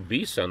 you guys were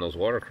beasts on those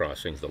water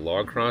crossings. The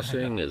log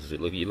crossing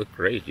you look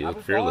great. You look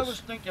All I fearless.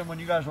 was thinking when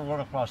you guys were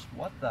going across,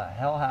 what the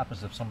hell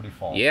happens if somebody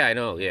falls? Yeah, I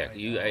know. Yeah,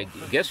 I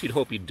guess you'd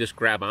hope you'd just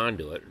grab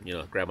onto it.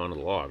 Grab onto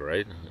the log,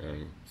 right?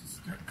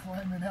 Start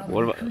climbing out.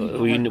 What of about? the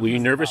tree. Were you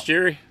nervous,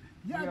 Jerry?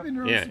 Yeah, I've been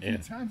nervous a few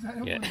times. I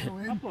don't want to go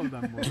in. Couple of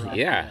them were rough.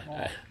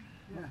 Yeah.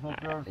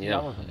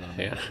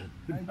 Yeah.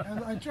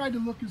 I tried to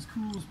look as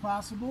cool as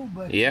possible,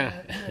 but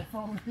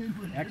falling in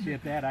with Actually,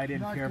 at that, I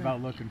didn't care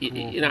about looking cool.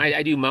 You know,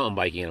 I do mountain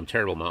biking, and I'm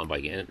terrible at mountain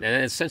biking, and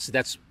in a sense,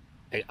 that's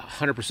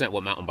 100%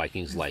 what mountain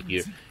biking is like.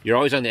 You're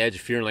always on the edge,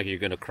 fearing like you're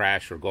going to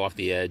crash or go off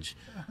the edge,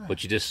 but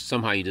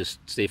somehow you just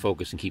stay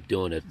focused and keep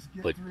doing it.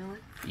 But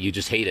you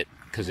just hate it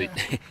because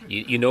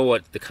you know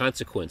what the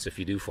consequence if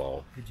you do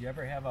fall. Did you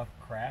ever have a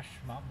crash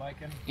mountain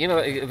biking? You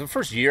know, the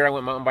first year I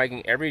went mountain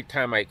biking, every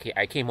time I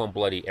came home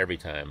bloody every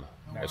time.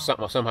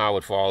 Somehow I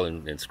would fall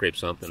and scrape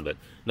something, but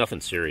nothing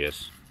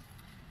serious.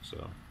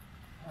 So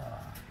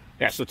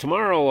yeah, so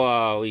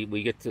tomorrow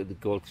we get to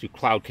go to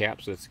Cloud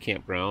Caps. That's the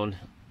campground,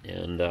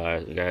 and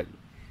we got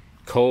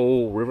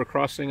River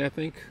Crossing, I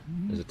think,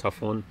 is a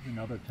tough one.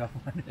 Another tough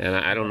one. And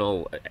I don't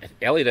know.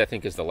 Elliot, I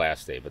think, is the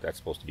last day, but that's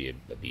supposed to be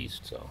a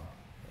beast. So,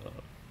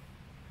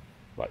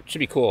 but it should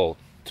be cool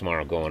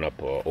tomorrow going up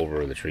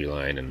over the tree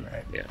line, and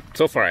yeah.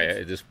 So far,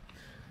 I just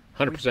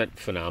 100%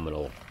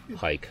 phenomenal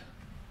hike.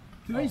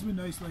 Today's been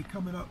nice, like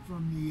coming up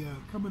from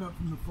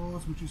the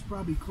falls, which is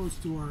probably close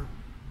to our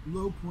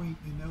low point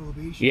in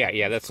elevation.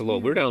 Yeah, that's a low.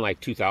 We're down like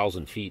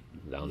 2,000 feet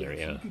down there.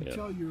 So you can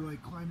tell you're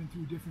like climbing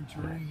through different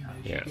terrain.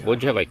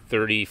 What'd you have, like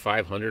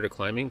 3,500 of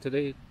climbing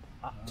today?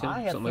 Tim? I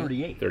had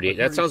 38. 38.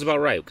 That sounds about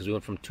right because we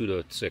went from 2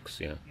 to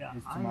 6. Yeah.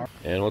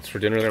 And what's for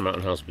dinner there?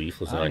 Mountain House beef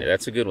lasagna.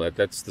 That's a good one.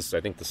 That's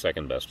I think the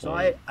second best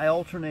one. So I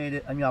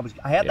alternated. I mean,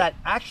 I had that.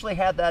 Actually,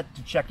 had that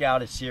to check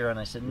out at Sierra, and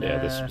I said, nah.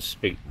 Yeah,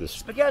 this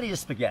spaghetti is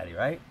spaghetti,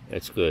 right?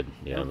 It's good.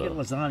 Yeah. Don't get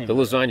lasagna. The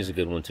lasagna is a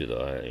good one too,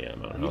 though. Yeah,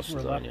 Mountain House These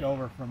were lasagna. left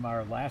over from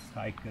our last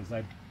hike because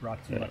I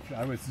brought too much.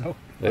 I was so.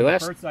 The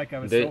first hike, I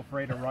was so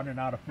afraid of running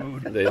out of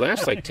food. They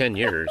last like 10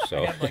 years.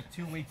 So. I had like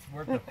 2 weeks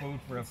worth of food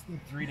for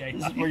 3 days.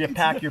 This is where you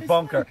pack your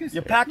bunker.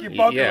 You pack your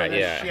bunker.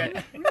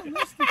 Yeah.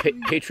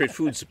 Patriot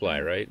Food Supply,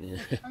 right? I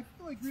feel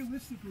like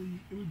realistically,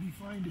 it would be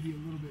fine to be a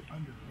little bit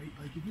under, right?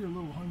 Like if you're a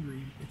little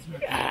hungry, it's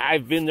not.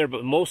 I've been there,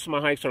 but most of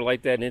my hikes are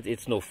like that, and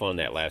it's no fun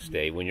that last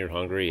day when you're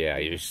hungry. Yeah,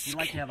 you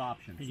like to have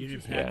options. You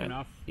just have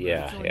enough.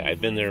 Yeah.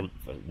 I've been there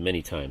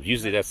many times.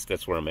 Usually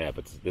that's where I'm at,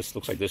 but this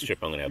looks like this trip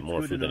I'm gonna have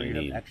more food than I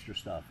need. Extra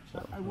stuff.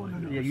 So.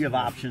 Yeah, you have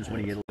options when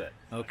you get lit.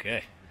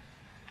 Okay.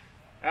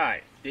 All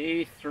right,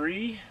 day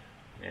 3,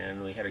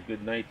 and we had a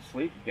good night's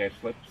sleep. You guys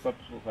slept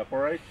all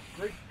right?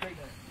 Great night.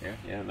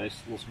 Yeah, nice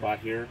little spot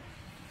here.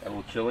 Got a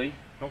little chilly.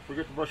 Don't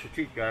forget to brush your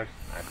teeth, guys.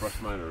 I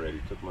brushed mine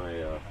already. Took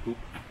my poop.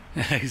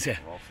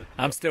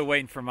 I'm still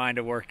waiting for mine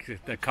to work,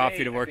 the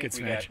coffee to work its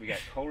magic. We got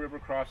River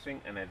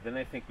Crossing, and then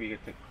I think we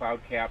get to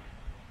Cloud Cap,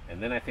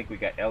 and then I think we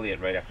got Elliot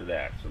right after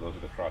that. So those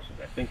are the crossings.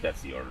 I think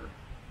that's the order.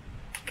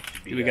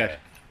 We got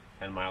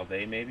 10-mile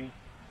day, maybe.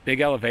 Big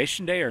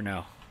elevation day or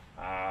no?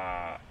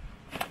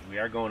 We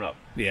are going up.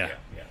 Yeah.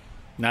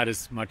 Not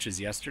as much as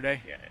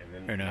yesterday. Yeah, and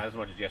then not as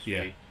much as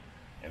yesterday. Yeah.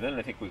 And then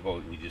I think we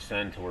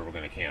descend to where we're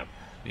going to camp.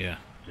 Yeah.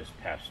 Just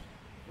past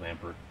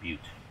Lampert Butte.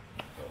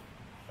 So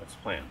that's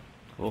the plan.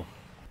 Cool.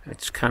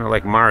 It's kind of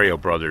like Mario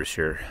Brothers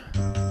here.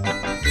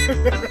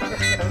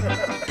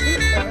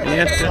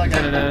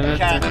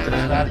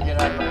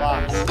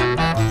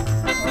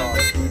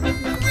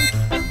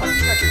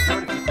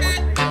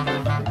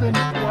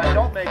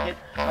 Don't make it.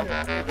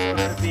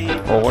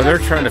 Well, while they're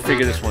trying to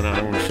figure this one out,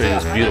 I want to show you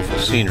this beautiful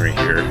scenery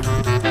here.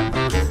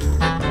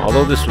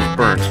 Although this was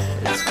burnt,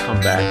 it's come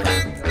back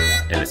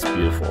and it's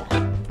beautiful.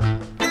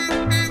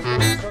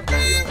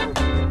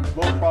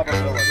 Low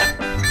probability.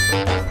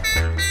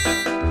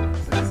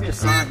 This is a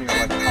sign here,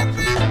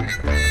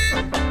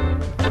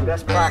 like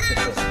best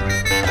practices.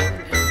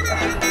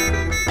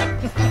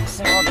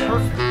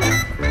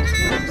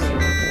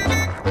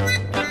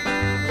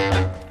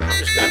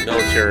 Just got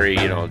military,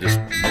 just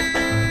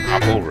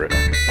hop over it.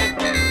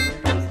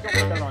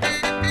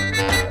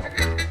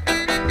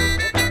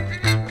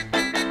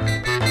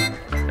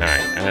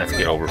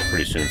 Get over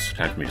pretty soon. It's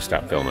time for me to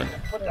stop filming.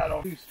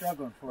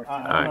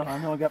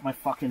 I've only got my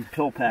fucking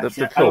pill packs.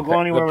 I don't go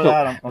anywhere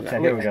without them. Okay,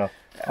 here we go.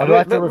 I'd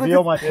like to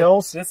reveal my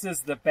pills. This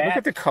is the back. Look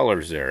at the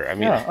colors there. I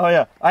mean,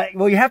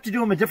 well, you have to do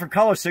them in different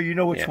colors so you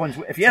know which ones.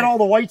 If you had all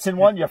the whites in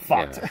one, you're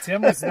fucked.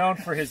 Tim was known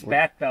for his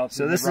back belt.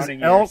 So this is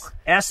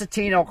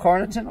acetine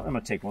L-carnitine. I'm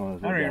gonna take one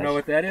of those. I don't even know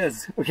what that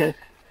is. Okay,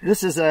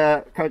 this is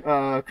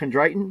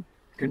chondroitin.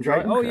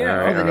 Oh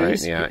yeah,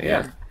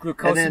 yeah.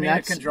 And then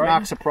that's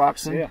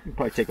noxaproxen. You can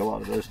probably take a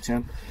lot of those,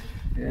 Tim.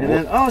 And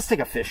then, let's take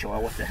a fish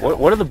oil. What the hell?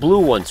 What are the blue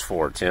ones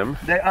for, Tim?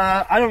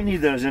 I don't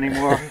need those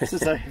anymore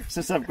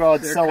since I've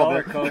gone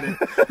celibate.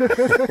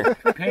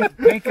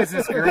 Pink is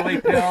his girly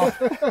pill.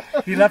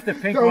 He left the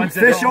pink ones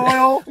at fish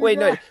oil. Wait,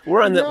 no,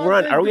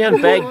 are we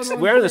on bag?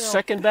 We're on the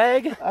second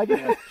bag? I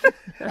got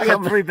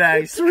 3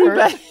 bags. 3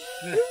 bags.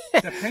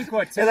 The pink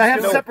one. And I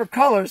have separate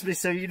colors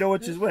so you know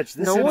which is which.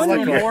 This is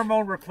like a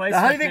hormone replacement.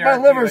 How do you think my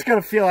liver is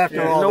going to feel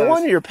after all this? No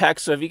wonder your pack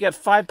stuff. You got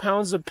 5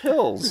 pounds of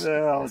pills.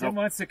 Tim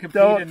wants to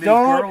compete in the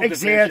girl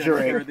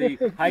exaggerate for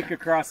the hike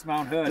across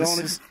Mount Hood.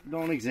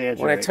 Don't exaggerate.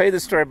 When I tell you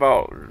the story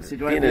about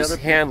being his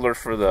handler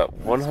for the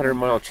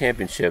 100-mile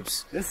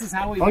championships, this is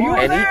how we won.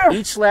 And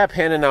each lap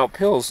handing out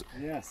pills.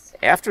 Yes.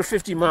 After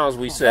 50 miles,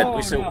 we said,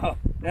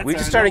 We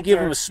just started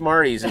giving him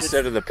Smarties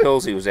instead of the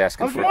pills he was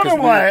asking for. I wonder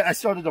why I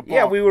started to.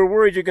 Yeah, we were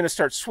worried you're going to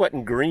start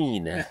sweating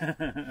green. Yeah,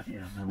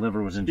 my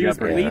liver was in He was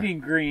jeopardy. bleeding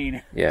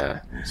green.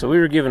 Yeah, so we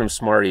were giving him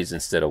Smarties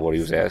instead of what he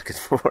was asking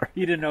for.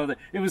 He didn't know that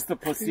it was the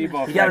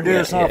placebo. You got to do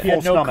this on a He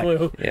had full no stomach.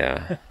 clue.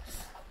 Yeah.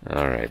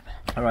 All right.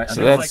 All right.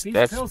 So I know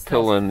that's pills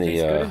pill in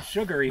taste good the and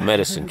sugary.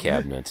 medicine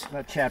cabinet.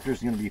 that chapter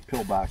is going to be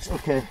pill box.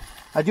 Okay.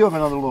 I do have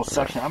another little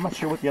section. I'm not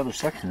sure what the other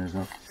section is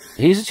though.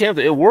 He's a champ.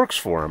 It works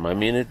for him. I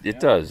mean, it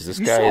does. This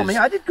You guy saw is. me.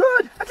 I did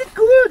good. I did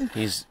good.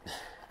 He's.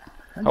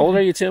 How old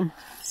are you, Tim?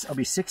 I'll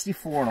be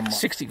 64 in a month.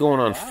 60 going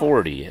on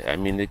 40. I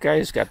mean, the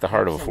guy's got the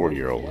heart of a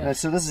 40-year-old.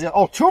 So this is it.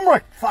 Oh,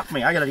 turmeric. Fuck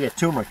me. I got to get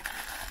turmeric.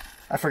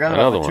 I forgot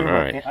Another about the one,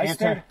 turmeric. all right. I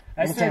started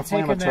taking that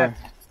Anti-inflammatory.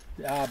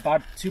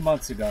 about 2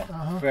 months ago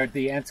for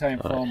the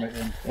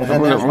anti-inflammatory. And then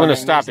I'm there's going to my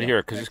stop it magnesium.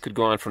 here because this could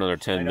go on for another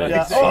 10 know.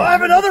 minutes. Yeah. Oh, I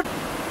have another.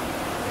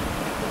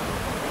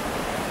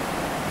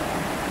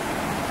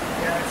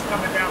 Yeah, it's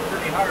coming down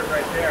pretty hard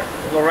right there.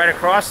 Go right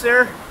across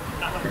there.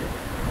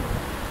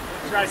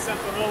 Try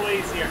something a little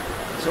easier.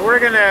 So we're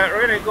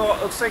gonna go.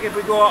 Looks like if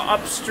we go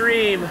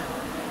upstream,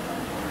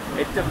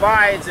 it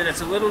divides and it's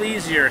a little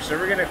easier. So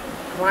we're gonna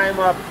climb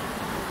up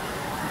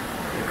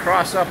and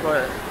cross up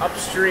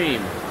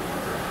upstream.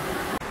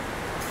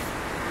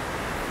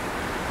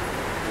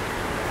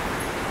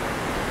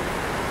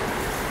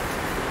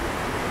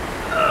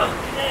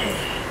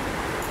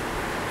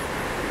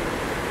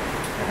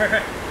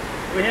 Okay.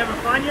 We having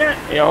fun yet?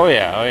 Yeah, oh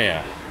yeah, oh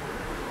yeah.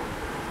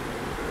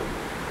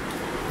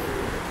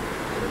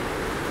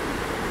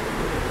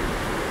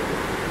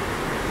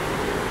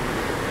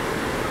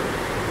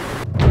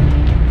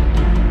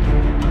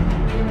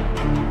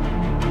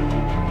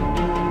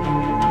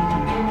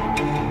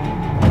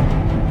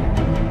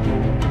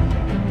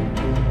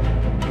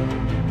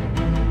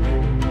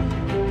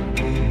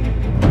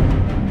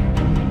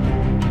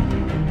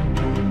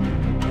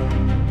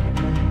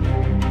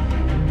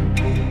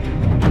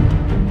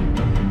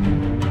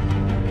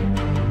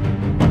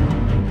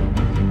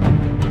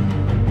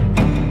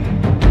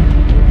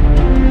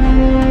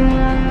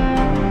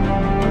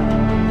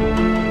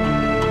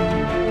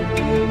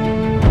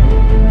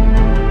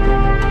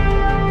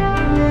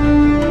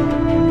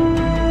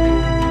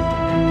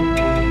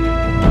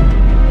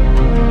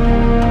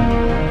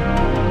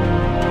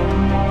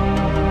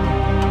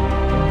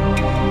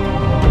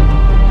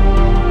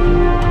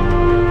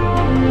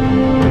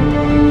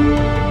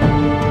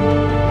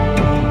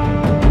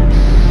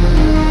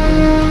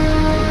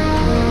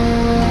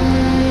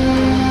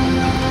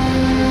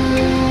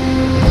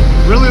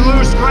 Really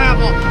loose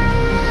gravel.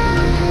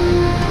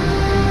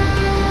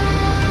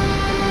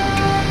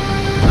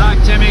 All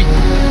right, Timmy.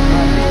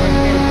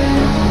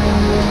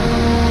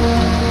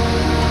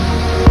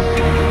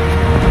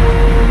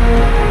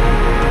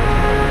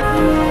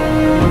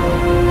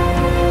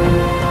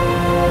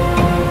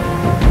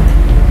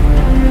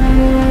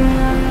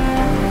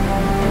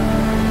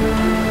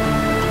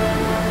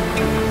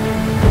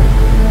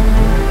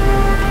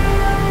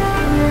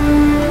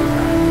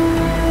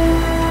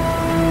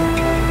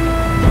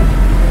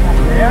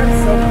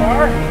 Yeah, so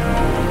far.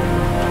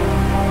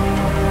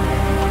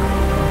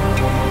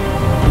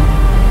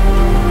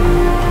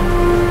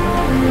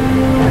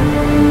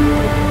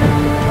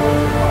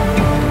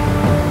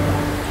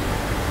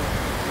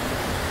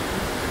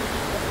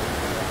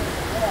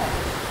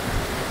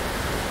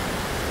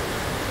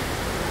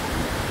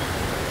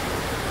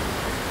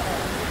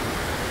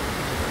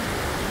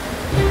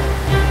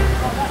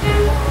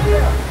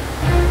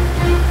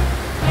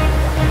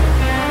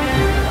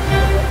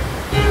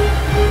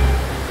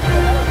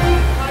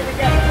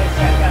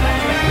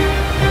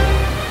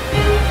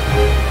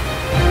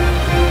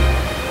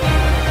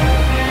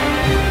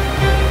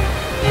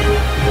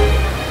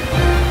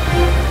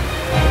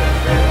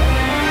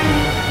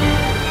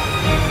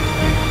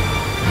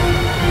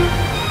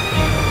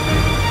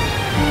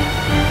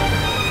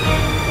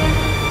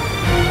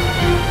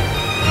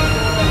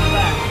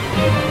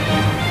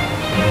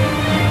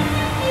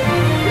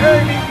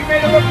 You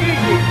made it look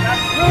easy.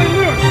 That's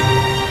really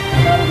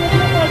loose.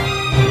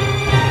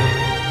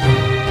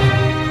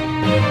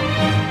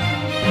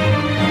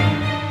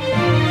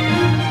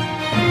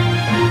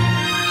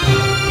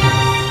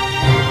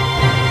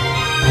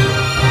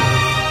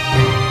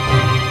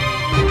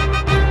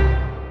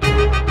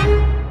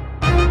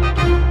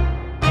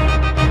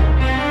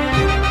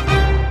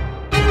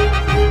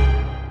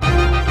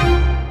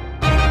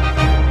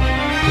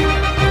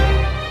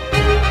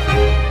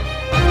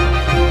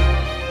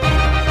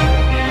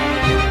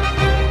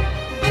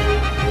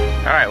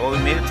 All right, well, we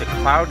made it to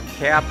Cloud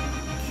Cap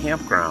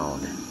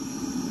Campground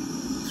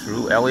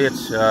through Elliott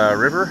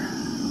River,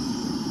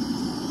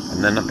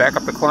 and then back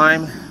up the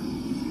climb.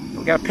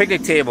 We got a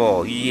picnic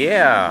table,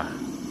 yeah.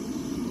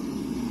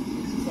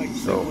 It's like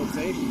So,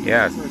 civilization.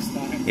 yeah. For the first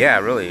time. Yeah,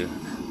 really. A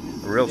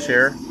real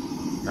chair,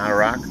 not a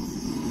rock.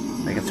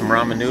 Making some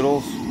ramen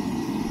noodles,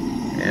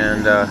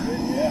 and Yeah,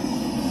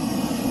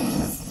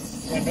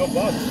 no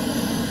bugs.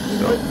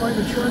 You might find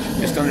a trash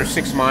can. just under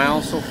 6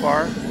 miles so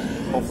far.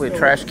 Hopefully a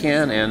trash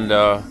can and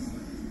a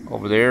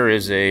Over there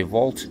is a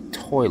vault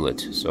toilet,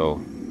 so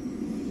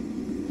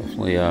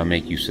definitely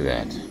make use of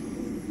that.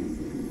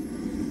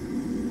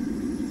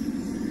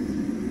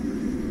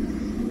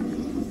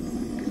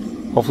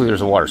 Hopefully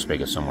there's a water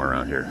spigot somewhere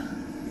around here.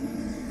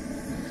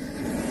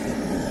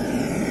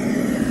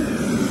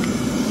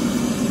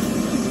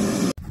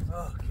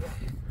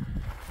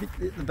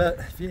 But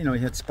if you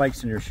had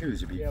spikes in your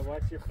shoes, you'd be... Yeah,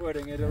 watch your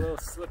footing. It's a little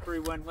slippery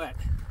when wet.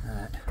 All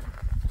right.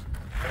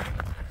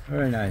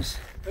 Very nice.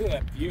 Look at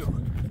that view.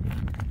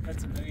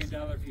 That's $1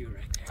 million view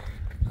right there.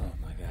 Oh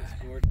my God. That's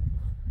gorgeous.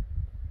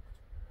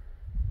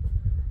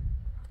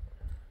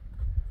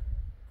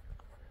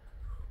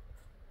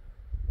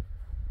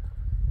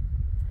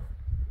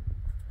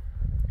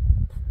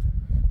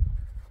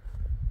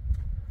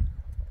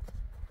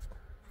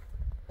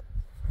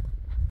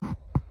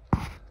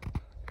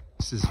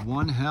 This is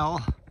one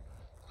hell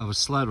of a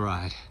sled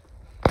ride.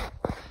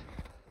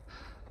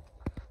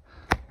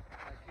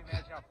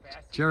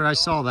 Jerry, I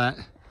saw that.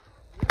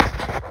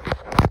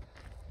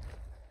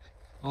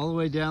 All the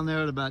way down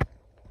there at about,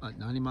 what,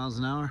 90 miles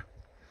an hour?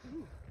 Ooh.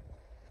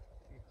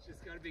 You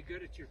just got to be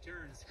good at your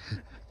turns.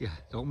 Yeah,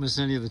 don't miss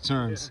any of the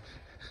turns.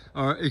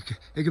 Yeah. Or it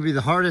could be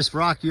the hardest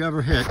rock you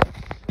ever hit.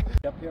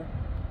 Up here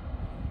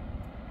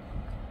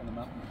on the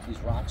mountain, these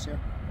rocks here.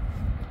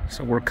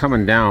 So we're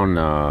coming down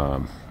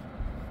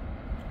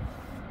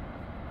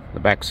the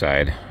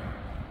backside,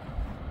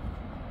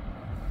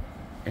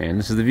 and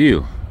this is the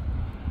view.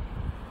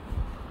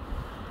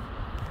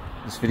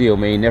 This video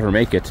may never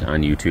make it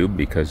on YouTube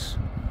because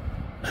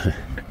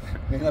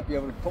may not be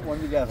able to put one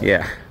together.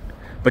 Yeah,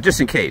 but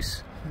just in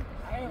case.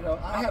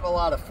 I have a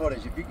lot of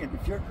footage. If you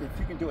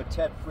can do a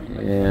TED free.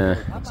 Yeah.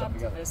 I'm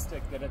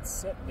optimistic that it's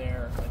sitting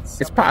there.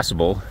 It's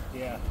possible.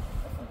 Yeah.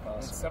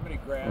 And somebody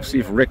grabs. We'll see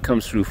if Rick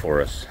comes through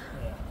for us.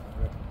 Yeah.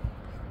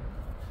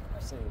 I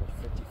say it was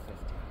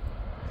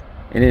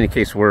 50-50. In any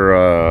case, we're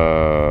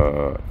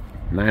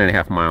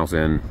 9.5 miles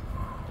in.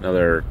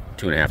 Another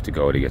 2.5 to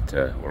go to get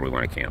to where we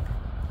want to camp.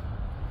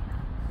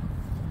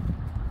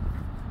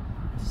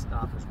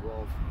 Stop is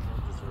well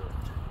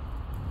deserved.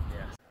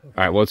 Yeah. All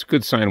right. Well, it's a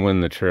good sign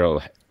when the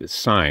trail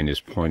sign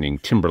is pointing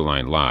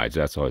Timberline Lodge.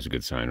 That's always a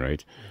good sign,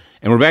 right?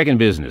 And we're back in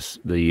business.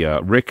 The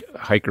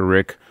hiker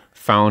Rick,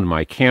 found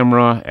my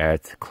camera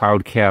at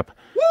Cloud Cap.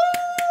 Woo!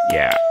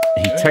 Yeah,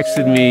 he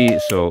texted me,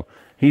 so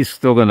he's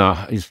spending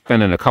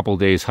a couple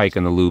days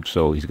hiking the loop,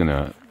 so he's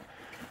gonna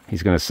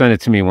send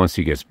it to me once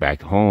he gets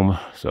back home.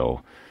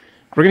 So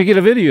we're gonna get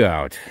a video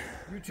out.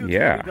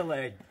 Yeah,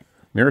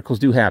 miracles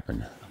do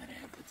happen.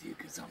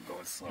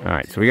 All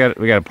right, so we got a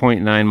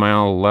 0.9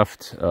 mile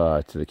left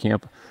to the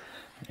camp,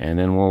 and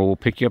then we'll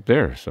pick you up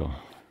there. So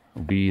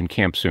we'll be in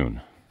camp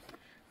soon.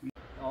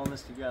 All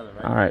this together,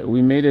 right? All right,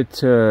 we made it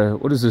to,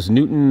 what is this,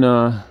 Newton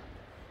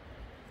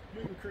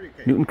Creek.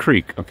 Newton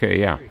Creek. Okay,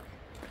 yeah.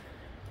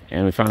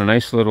 And we found a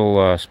nice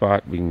little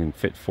spot we can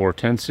fit 4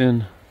 tents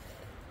in.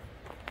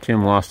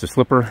 Tim lost a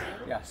slipper.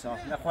 Yeah, so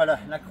not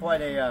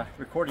quite a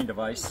recording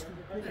device,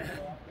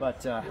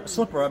 but a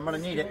slipper. I'm gonna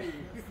need it.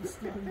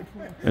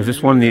 Is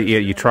this one that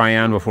you try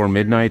on before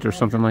midnight or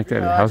something like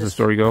that? How's the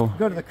story go?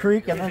 Go to the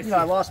creek, and then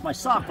I lost my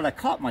sock, but I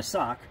caught my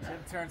sock.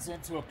 It turns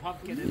into a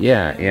pumpkin.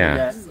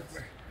 Yeah.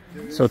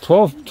 So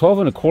 12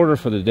 and a quarter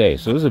for the day.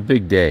 So it was a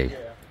big day.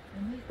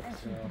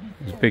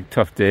 It was a big,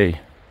 tough day.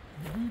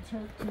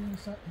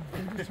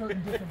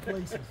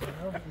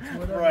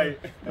 Right.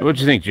 What'd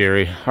you think,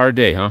 Jerry? Hard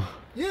day, huh?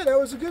 Yeah, that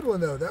was a good one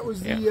though. That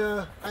was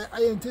the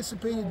I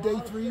anticipated day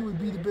 3 would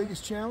be the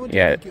biggest challenge.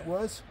 Yeah, I think it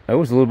was. There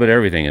was a little bit of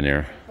everything in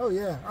there. Oh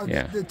yeah.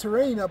 The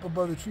terrain up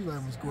above the tree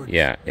line was gorgeous.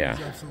 Yeah. It was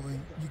absolutely,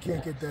 you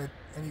can't get that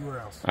anywhere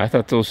else. I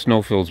thought those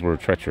snowfields were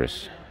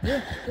treacherous.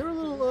 Yeah, they were a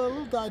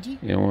little dodgy.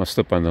 You don't want to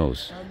slip on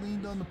those. I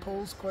leaned on the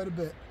poles quite a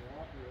bit.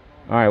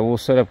 All right, we'll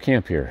set up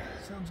camp here.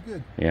 Sounds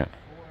good. Yeah.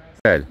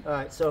 Good. All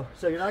right, so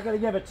you're not going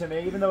to give it to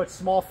me, even though it's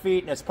small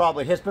feet and it's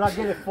probably his, but I'll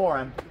get it for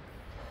him.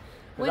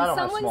 When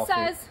someone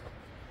says,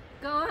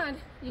 go on,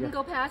 you can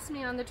go past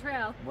me on the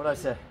trail. What'd I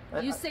say?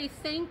 You say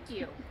thank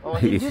you. Oh,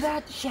 you do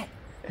that? Shit.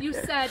 You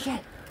said,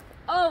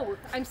 oh,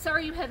 I'm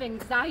sorry you have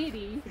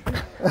anxiety.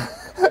 I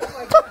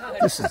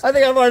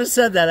think I might have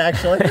said that,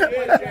 actually.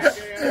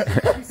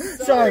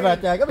 Sorry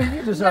about that. I mean,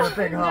 you deserve a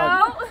big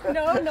hug.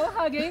 No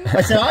hugging.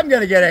 I said, I'm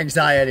going to get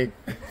anxiety.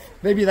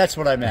 Maybe that's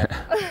what I meant.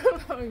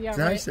 Yeah,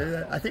 Did I say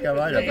that? I think I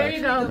might have. There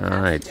you go.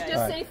 All right.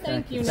 Just say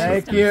thank you.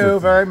 Thank you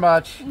very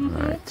much. All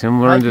right. Tim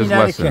learned his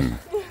lesson.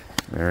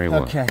 Very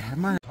well. Okay.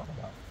 That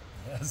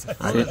was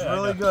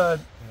really good.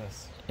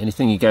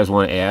 Anything you guys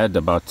want to add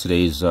about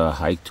today's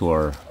hike to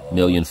our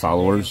million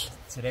followers?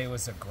 Today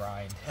was a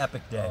grind.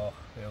 Epic day. Oh,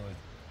 it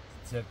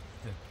was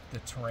the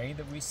terrain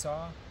that we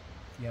saw.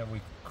 You know, we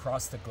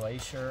crossed the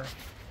glacier.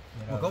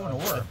 You know, We're going to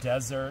work. The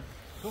desert.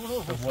 The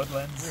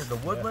woodlands. We had the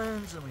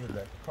woodlands and we had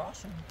the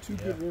crossing. Two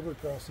good river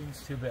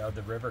crossings.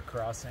 The river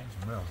crossings.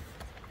 No.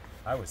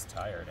 I was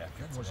tired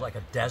after. It was like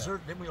a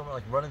desert. Didn't we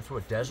like running through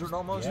a desert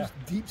almost? Yeah.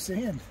 Deep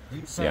sand.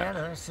 Deep sand,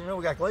 and you know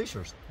we got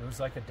glaciers. It was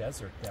like a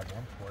desert, that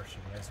one portion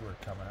as we were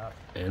coming up.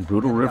 And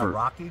brutal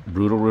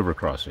river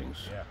crossings.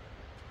 Yeah.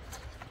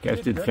 You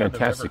guys did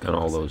fantastic on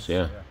all those,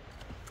 yeah.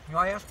 You know,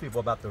 I ask people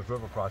about those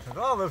river crossings.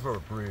 Oh, those were a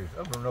breeze.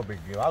 Those were no big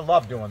deal. I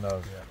love doing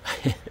those.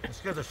 Yeah. It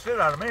scared the shit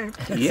out of me.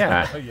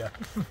 Yeah. Yeah.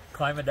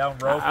 Climbing down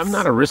ropes. I'm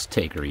not a risk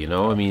taker, you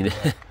know. I mean,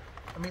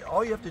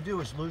 all you have to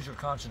do is lose your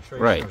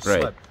concentration right, or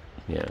slip.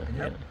 Yeah.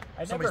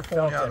 I never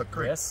felt at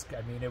risk.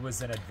 I mean, it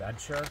was an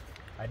adventure.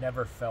 I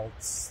never felt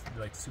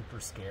like super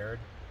scared,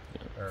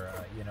 or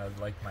you know,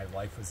 like my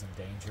life was in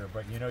danger.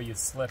 But you know, you'd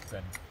slip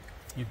and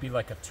you'd be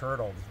like a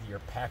turtle. Your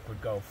pack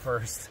would go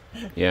first.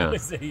 Yeah. I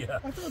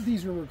thought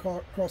these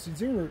river crossings,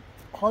 they were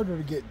harder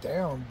to get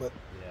down, but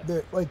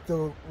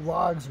the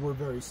logs were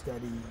very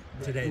steady.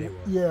 Today they were.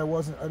 Yeah, it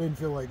wasn't. I didn't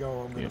feel like,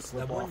 oh, I'm going to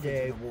slip that off one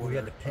day into the water. we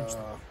had to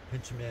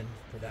pinch them in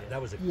for that.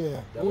 That was a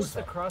What was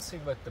the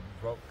crossing with the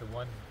rope? The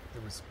one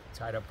that was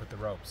tied up with the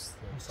ropes.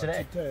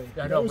 Today.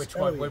 I know which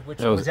one. Which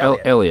that was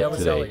Elliot. Elliot That was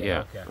today. Elliot.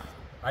 Yeah. Okay.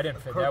 I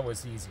didn't fit. That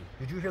was easy.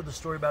 Did you hear the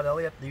story about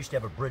Elliot? They used to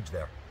have a bridge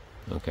there.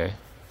 Okay.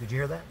 Did you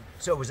hear that?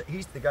 So it was.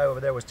 The guy over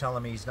there was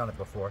telling me he's done it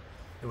before.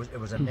 It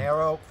was a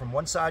narrow from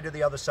one side to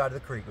the other side of the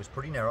creek. It was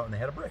pretty narrow, and they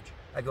had a bridge.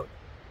 I go, it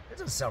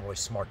doesn't sound really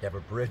smart to have a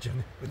bridge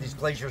with these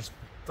glaciers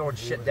throwing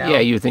shit down. Yeah,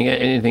 you think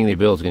anything they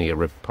build is going to get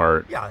ripped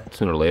apart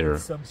sooner or later. He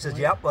says,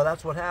 "Yeah, well,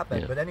 that's what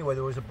happened." Yeah. But anyway,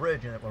 there was a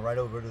bridge, and it went right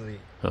over to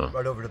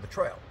the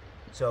trail.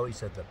 So he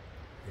said that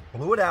it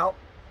blew it out.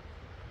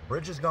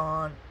 Bridge is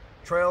gone,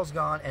 trail's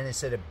gone, and he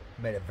said it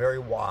made it very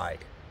wide.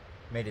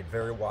 Made it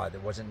very wide.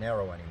 It wasn't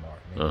narrow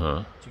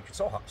anymore. So you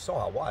saw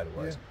how wide it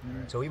was.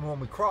 Yeah. So even when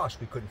we crossed,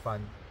 we couldn't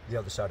find the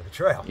other side of the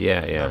trail.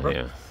 Yeah.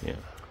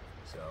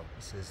 So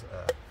he says,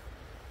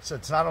 so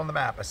it's not on the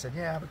map. I said,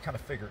 yeah, we kind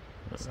of figured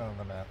it's not on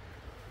the map.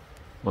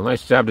 Well,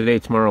 nice job today.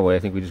 Tomorrow, I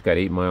think we just got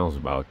 8 miles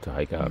about to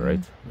hike out,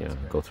 right? Yeah,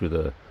 go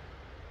through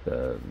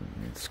the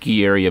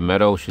ski area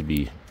meadow. Should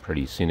be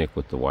pretty scenic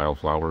with the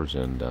wildflowers,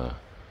 and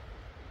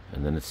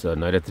then it's a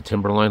night at the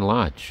Timberline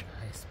Lodge.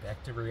 Nice,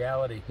 back to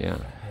reality. Yeah,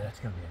 that's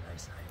gonna be a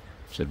nice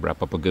night. Should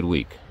wrap up a good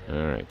week. All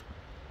right.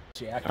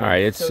 Jack, all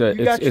right,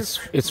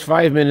 it's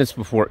 5 minutes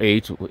before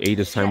 8. 8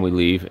 is time we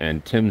leave,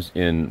 and Tim's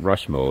in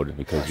rush mode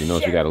because he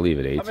knows we got to leave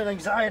at 8. I'm in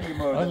anxiety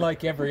mode.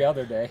 Unlike every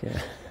other day.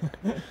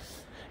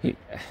 Yeah.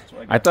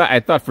 I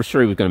thought for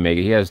sure he was going to make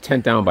it. He has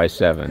 10 down by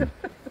 7.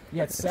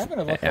 Yeah, 7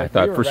 of them. I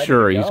thought for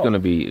sure he's going to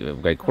be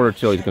like quarter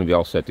till he's going to be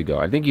all set to go.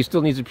 I think he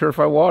still needs to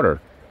purify water.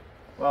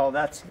 Well,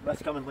 that's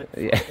coming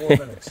in 4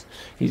 minutes.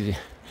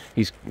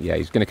 He's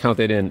going to count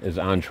that in as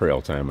on trail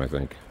time, I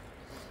think.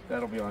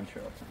 That'll be on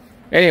trail time.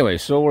 Anyway,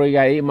 so we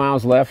got 8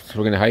 miles left.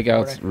 We're going to hike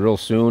out real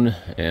soon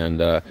and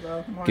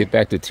get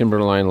back to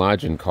Timberline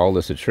Lodge and call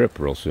this a trip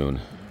real soon.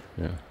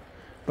 Yeah,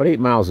 but 8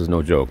 miles is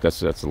no joke.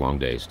 That's a long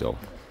day still.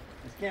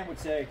 As Cam would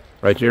say.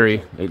 Right,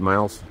 Jerry? 8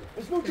 miles.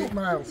 It's no 8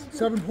 miles.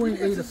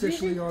 7.8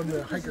 officially on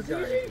the hiker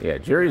guide. Yeah,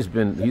 Jerry's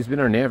been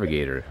our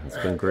navigator. It's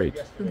been great.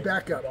 Been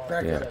back up.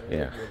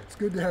 Yeah. It's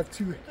good to have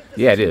 2.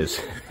 Yeah, it is.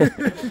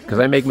 Because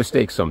I make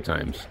mistakes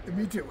sometimes.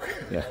 Me too.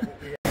 Yeah.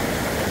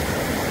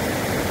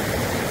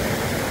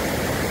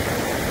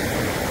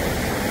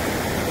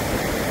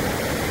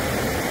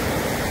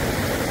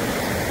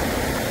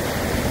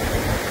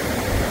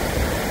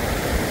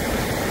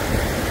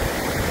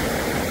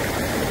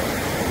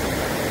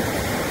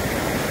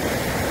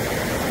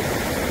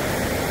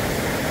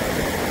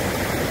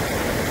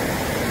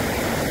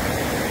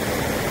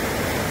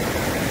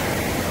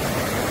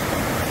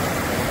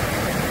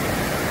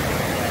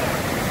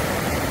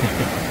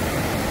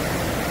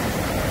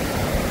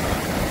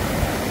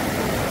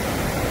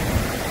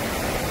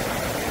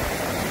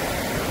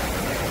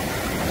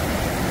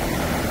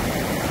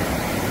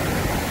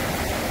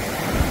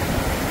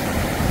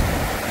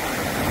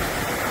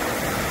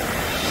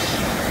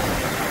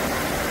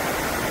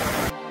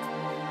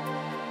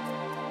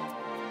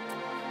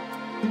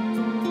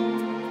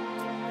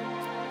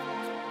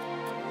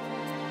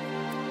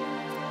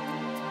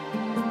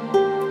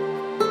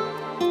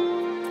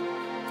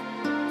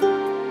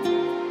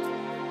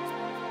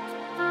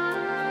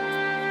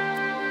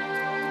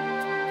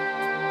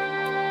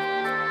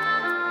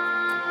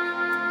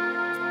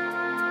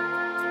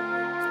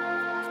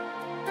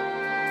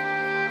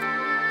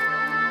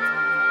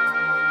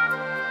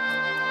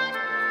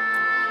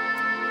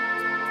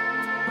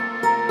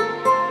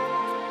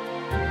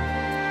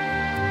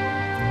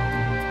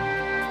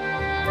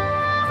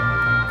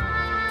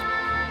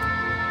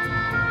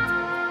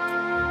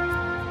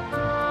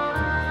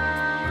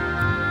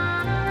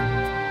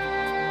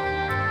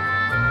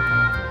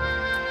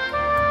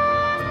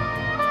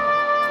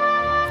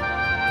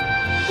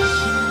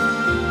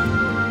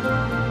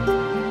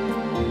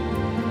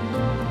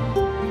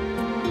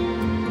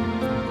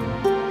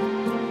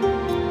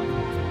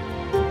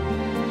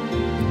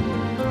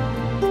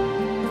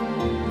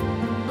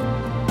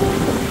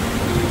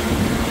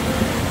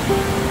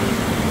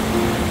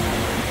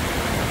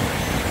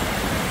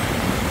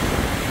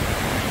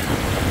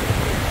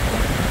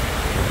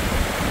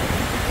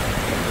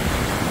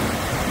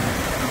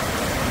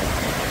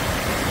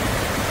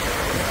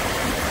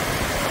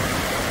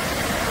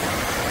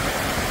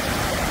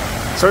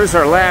 So this is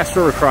our last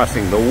river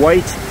crossing, the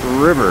White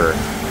River.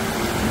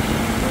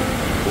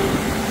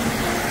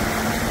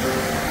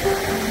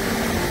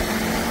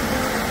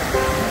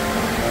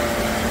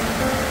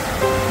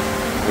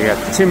 We got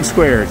the Tim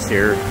Squares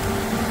here,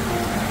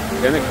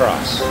 then the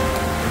cross.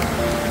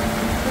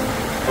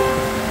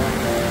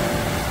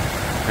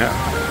 Yeah,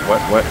 what?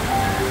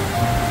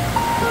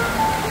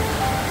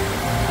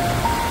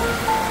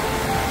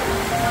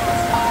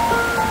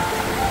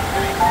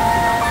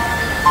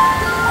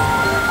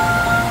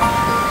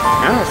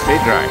 No, stay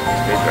dry,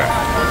 stay dry.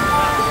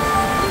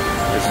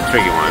 This is a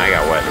tricky one, I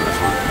got wet in this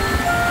one.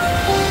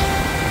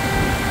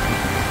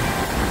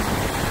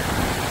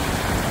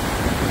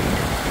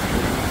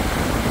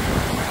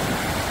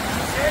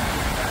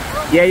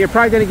 Yeah, you're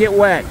probably gonna get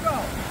wet.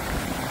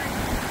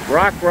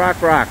 Rock, rock,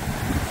 rock.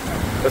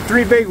 The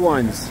 3 big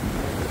ones.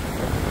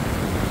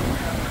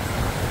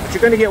 But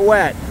you're gonna get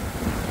wet.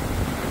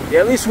 Yeah,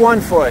 at least 1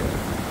 foot.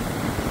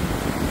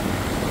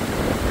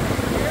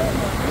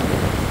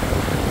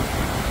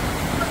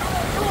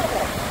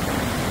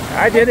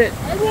 I did it.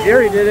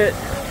 Jerry did it.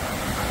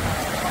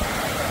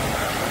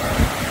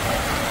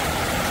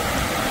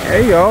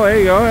 There you go, there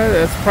you go.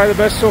 That's probably the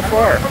best so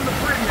far. From the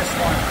previous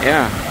one.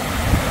 Yeah.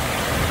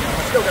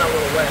 Still got a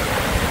little wet.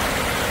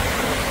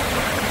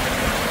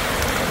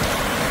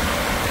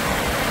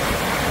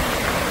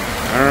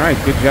 All right,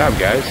 good job,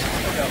 guys.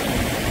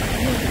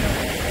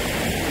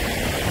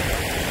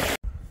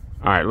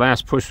 All right,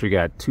 last push. We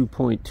got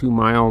 2.2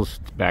 miles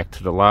back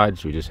to the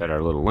lodge. We just had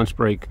our little lunch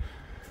break.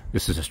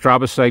 This is a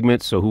Strava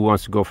segment, so who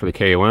wants to go for the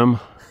KOM?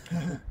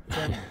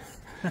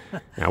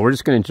 Now we're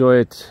just gonna enjoy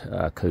it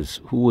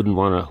because who would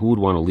want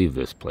to leave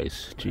this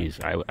place?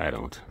 Jeez, I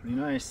don't. Pretty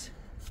nice.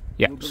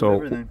 Yeah,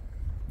 so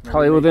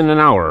probably within an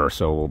hour or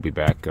so we'll be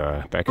back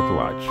at the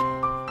lodge,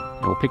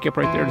 and we'll pick you up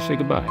right there to say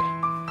goodbye. All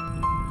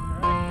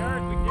right,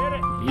 Kurt, we did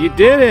it. You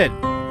did it!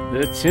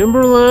 The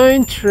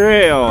Timberline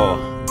Trail,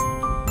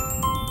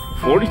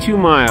 42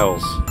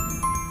 miles.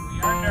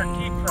 We earned our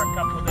keep for a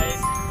couple of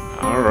days.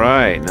 All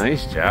right,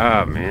 nice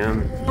job,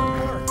 man.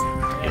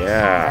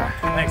 Yeah.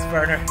 Thanks,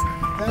 partner.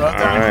 All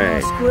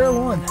right. Square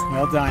one.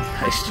 Well done.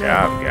 Nice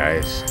job,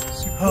 guys.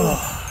 Oh,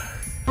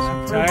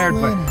 I'm tired,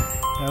 but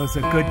that was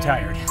a good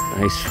tired.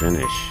 Nice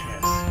finish.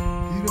 Yes.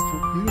 Beautiful,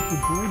 beautiful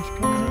gorge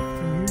coming up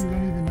from here. You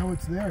don't even know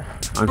it's there.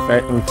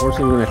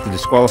 Unfortunately, we're gonna have to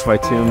disqualify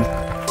Tim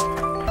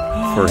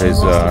for his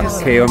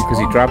KOM because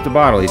he dropped the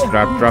bottle. He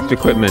dropped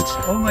equipment.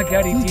 Oh my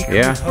God, he DQ'd.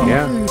 Yeah,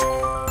 yeah.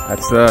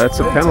 That's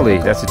a penalty.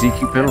 That's a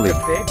DQ penalty.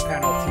 That's a big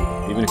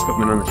penalty. Even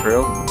equipment on the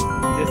trail.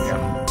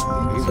 Yeah.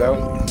 There you go.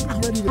 He's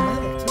ready to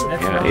medal too.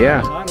 That's Yeah, not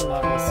yeah. a lot of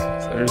levels.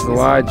 So there's the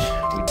lodge.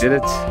 We did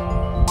it.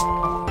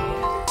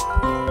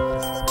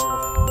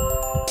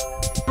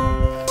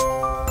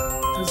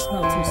 Doesn't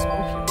smell too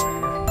smoky over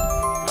here.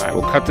 All right,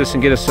 we'll cut this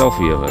and get a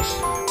selfie of us.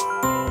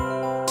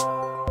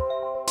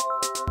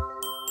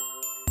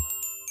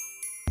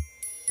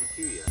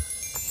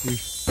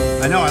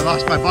 I know, I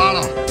lost my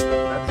bottle.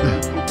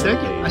 Thank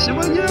you. I said,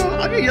 well, you know,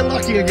 I'm gonna get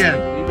lucky again.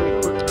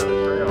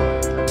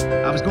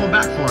 I was going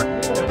back for it.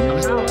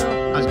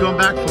 I was going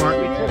back for it.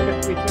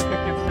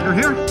 You're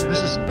here.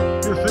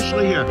 You're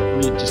officially here. Let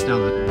me just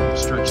down the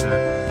stretch there.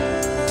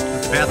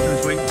 The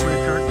bathroom's waiting for you,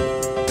 Kurt.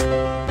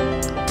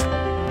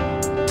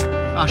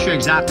 I'll show you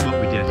exactly what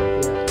we did.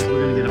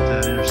 We're gonna get up to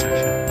that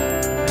intersection.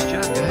 Nice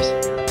job, guys.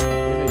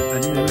 I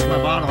didn't lose my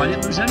bottle. I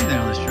didn't lose anything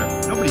on this trip.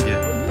 Nobody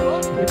did.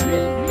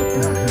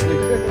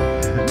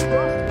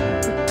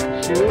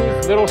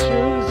 Shoes, little shoes,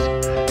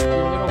 your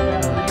little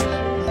ballerina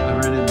shoes. I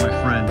ran into my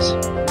friends. It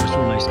was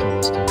real nice doing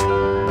this to them.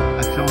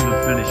 I filmed them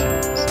finishing.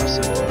 So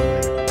simple.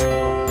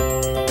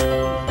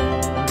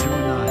 They're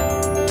doing over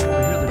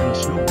here. They're doing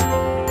snowboarding.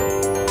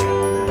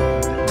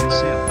 They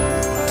sail.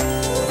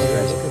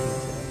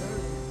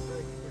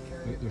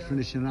 They're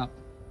finishing up.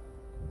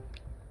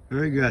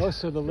 Very good. Oh,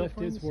 so the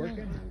lift is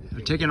working?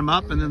 They're taking them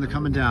up and then they're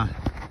coming down.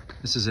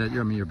 This is it.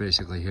 You're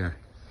basically here.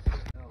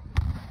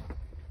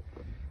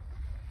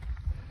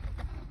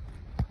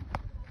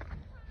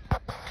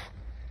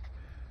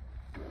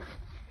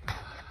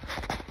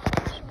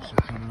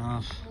 Coming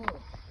off.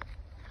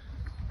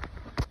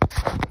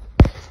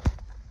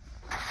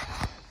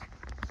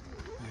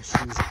 My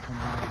shoes are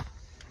coming off.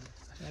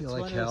 I feel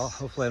like hell.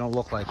 Hopefully I don't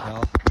look like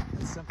hell.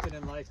 It's something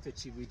in life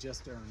that we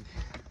just earned.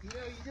 You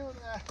know, you don't.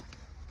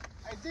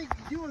 I think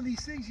doing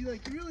these things, you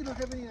really don't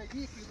have any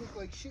idea if you look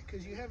like shit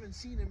because you haven't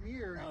seen a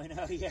mirror. Oh, I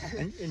know, yeah.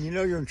 And you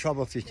know you're in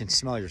trouble if you can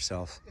smell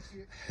yourself.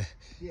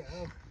 Yeah.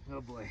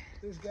 Oh boy.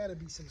 There's got to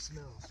be some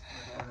smells.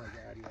 Oh my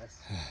God,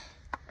 yes.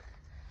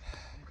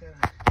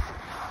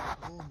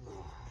 Oh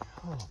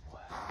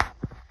boy.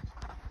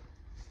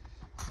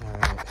 All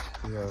right,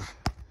 we are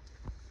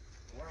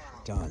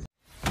done.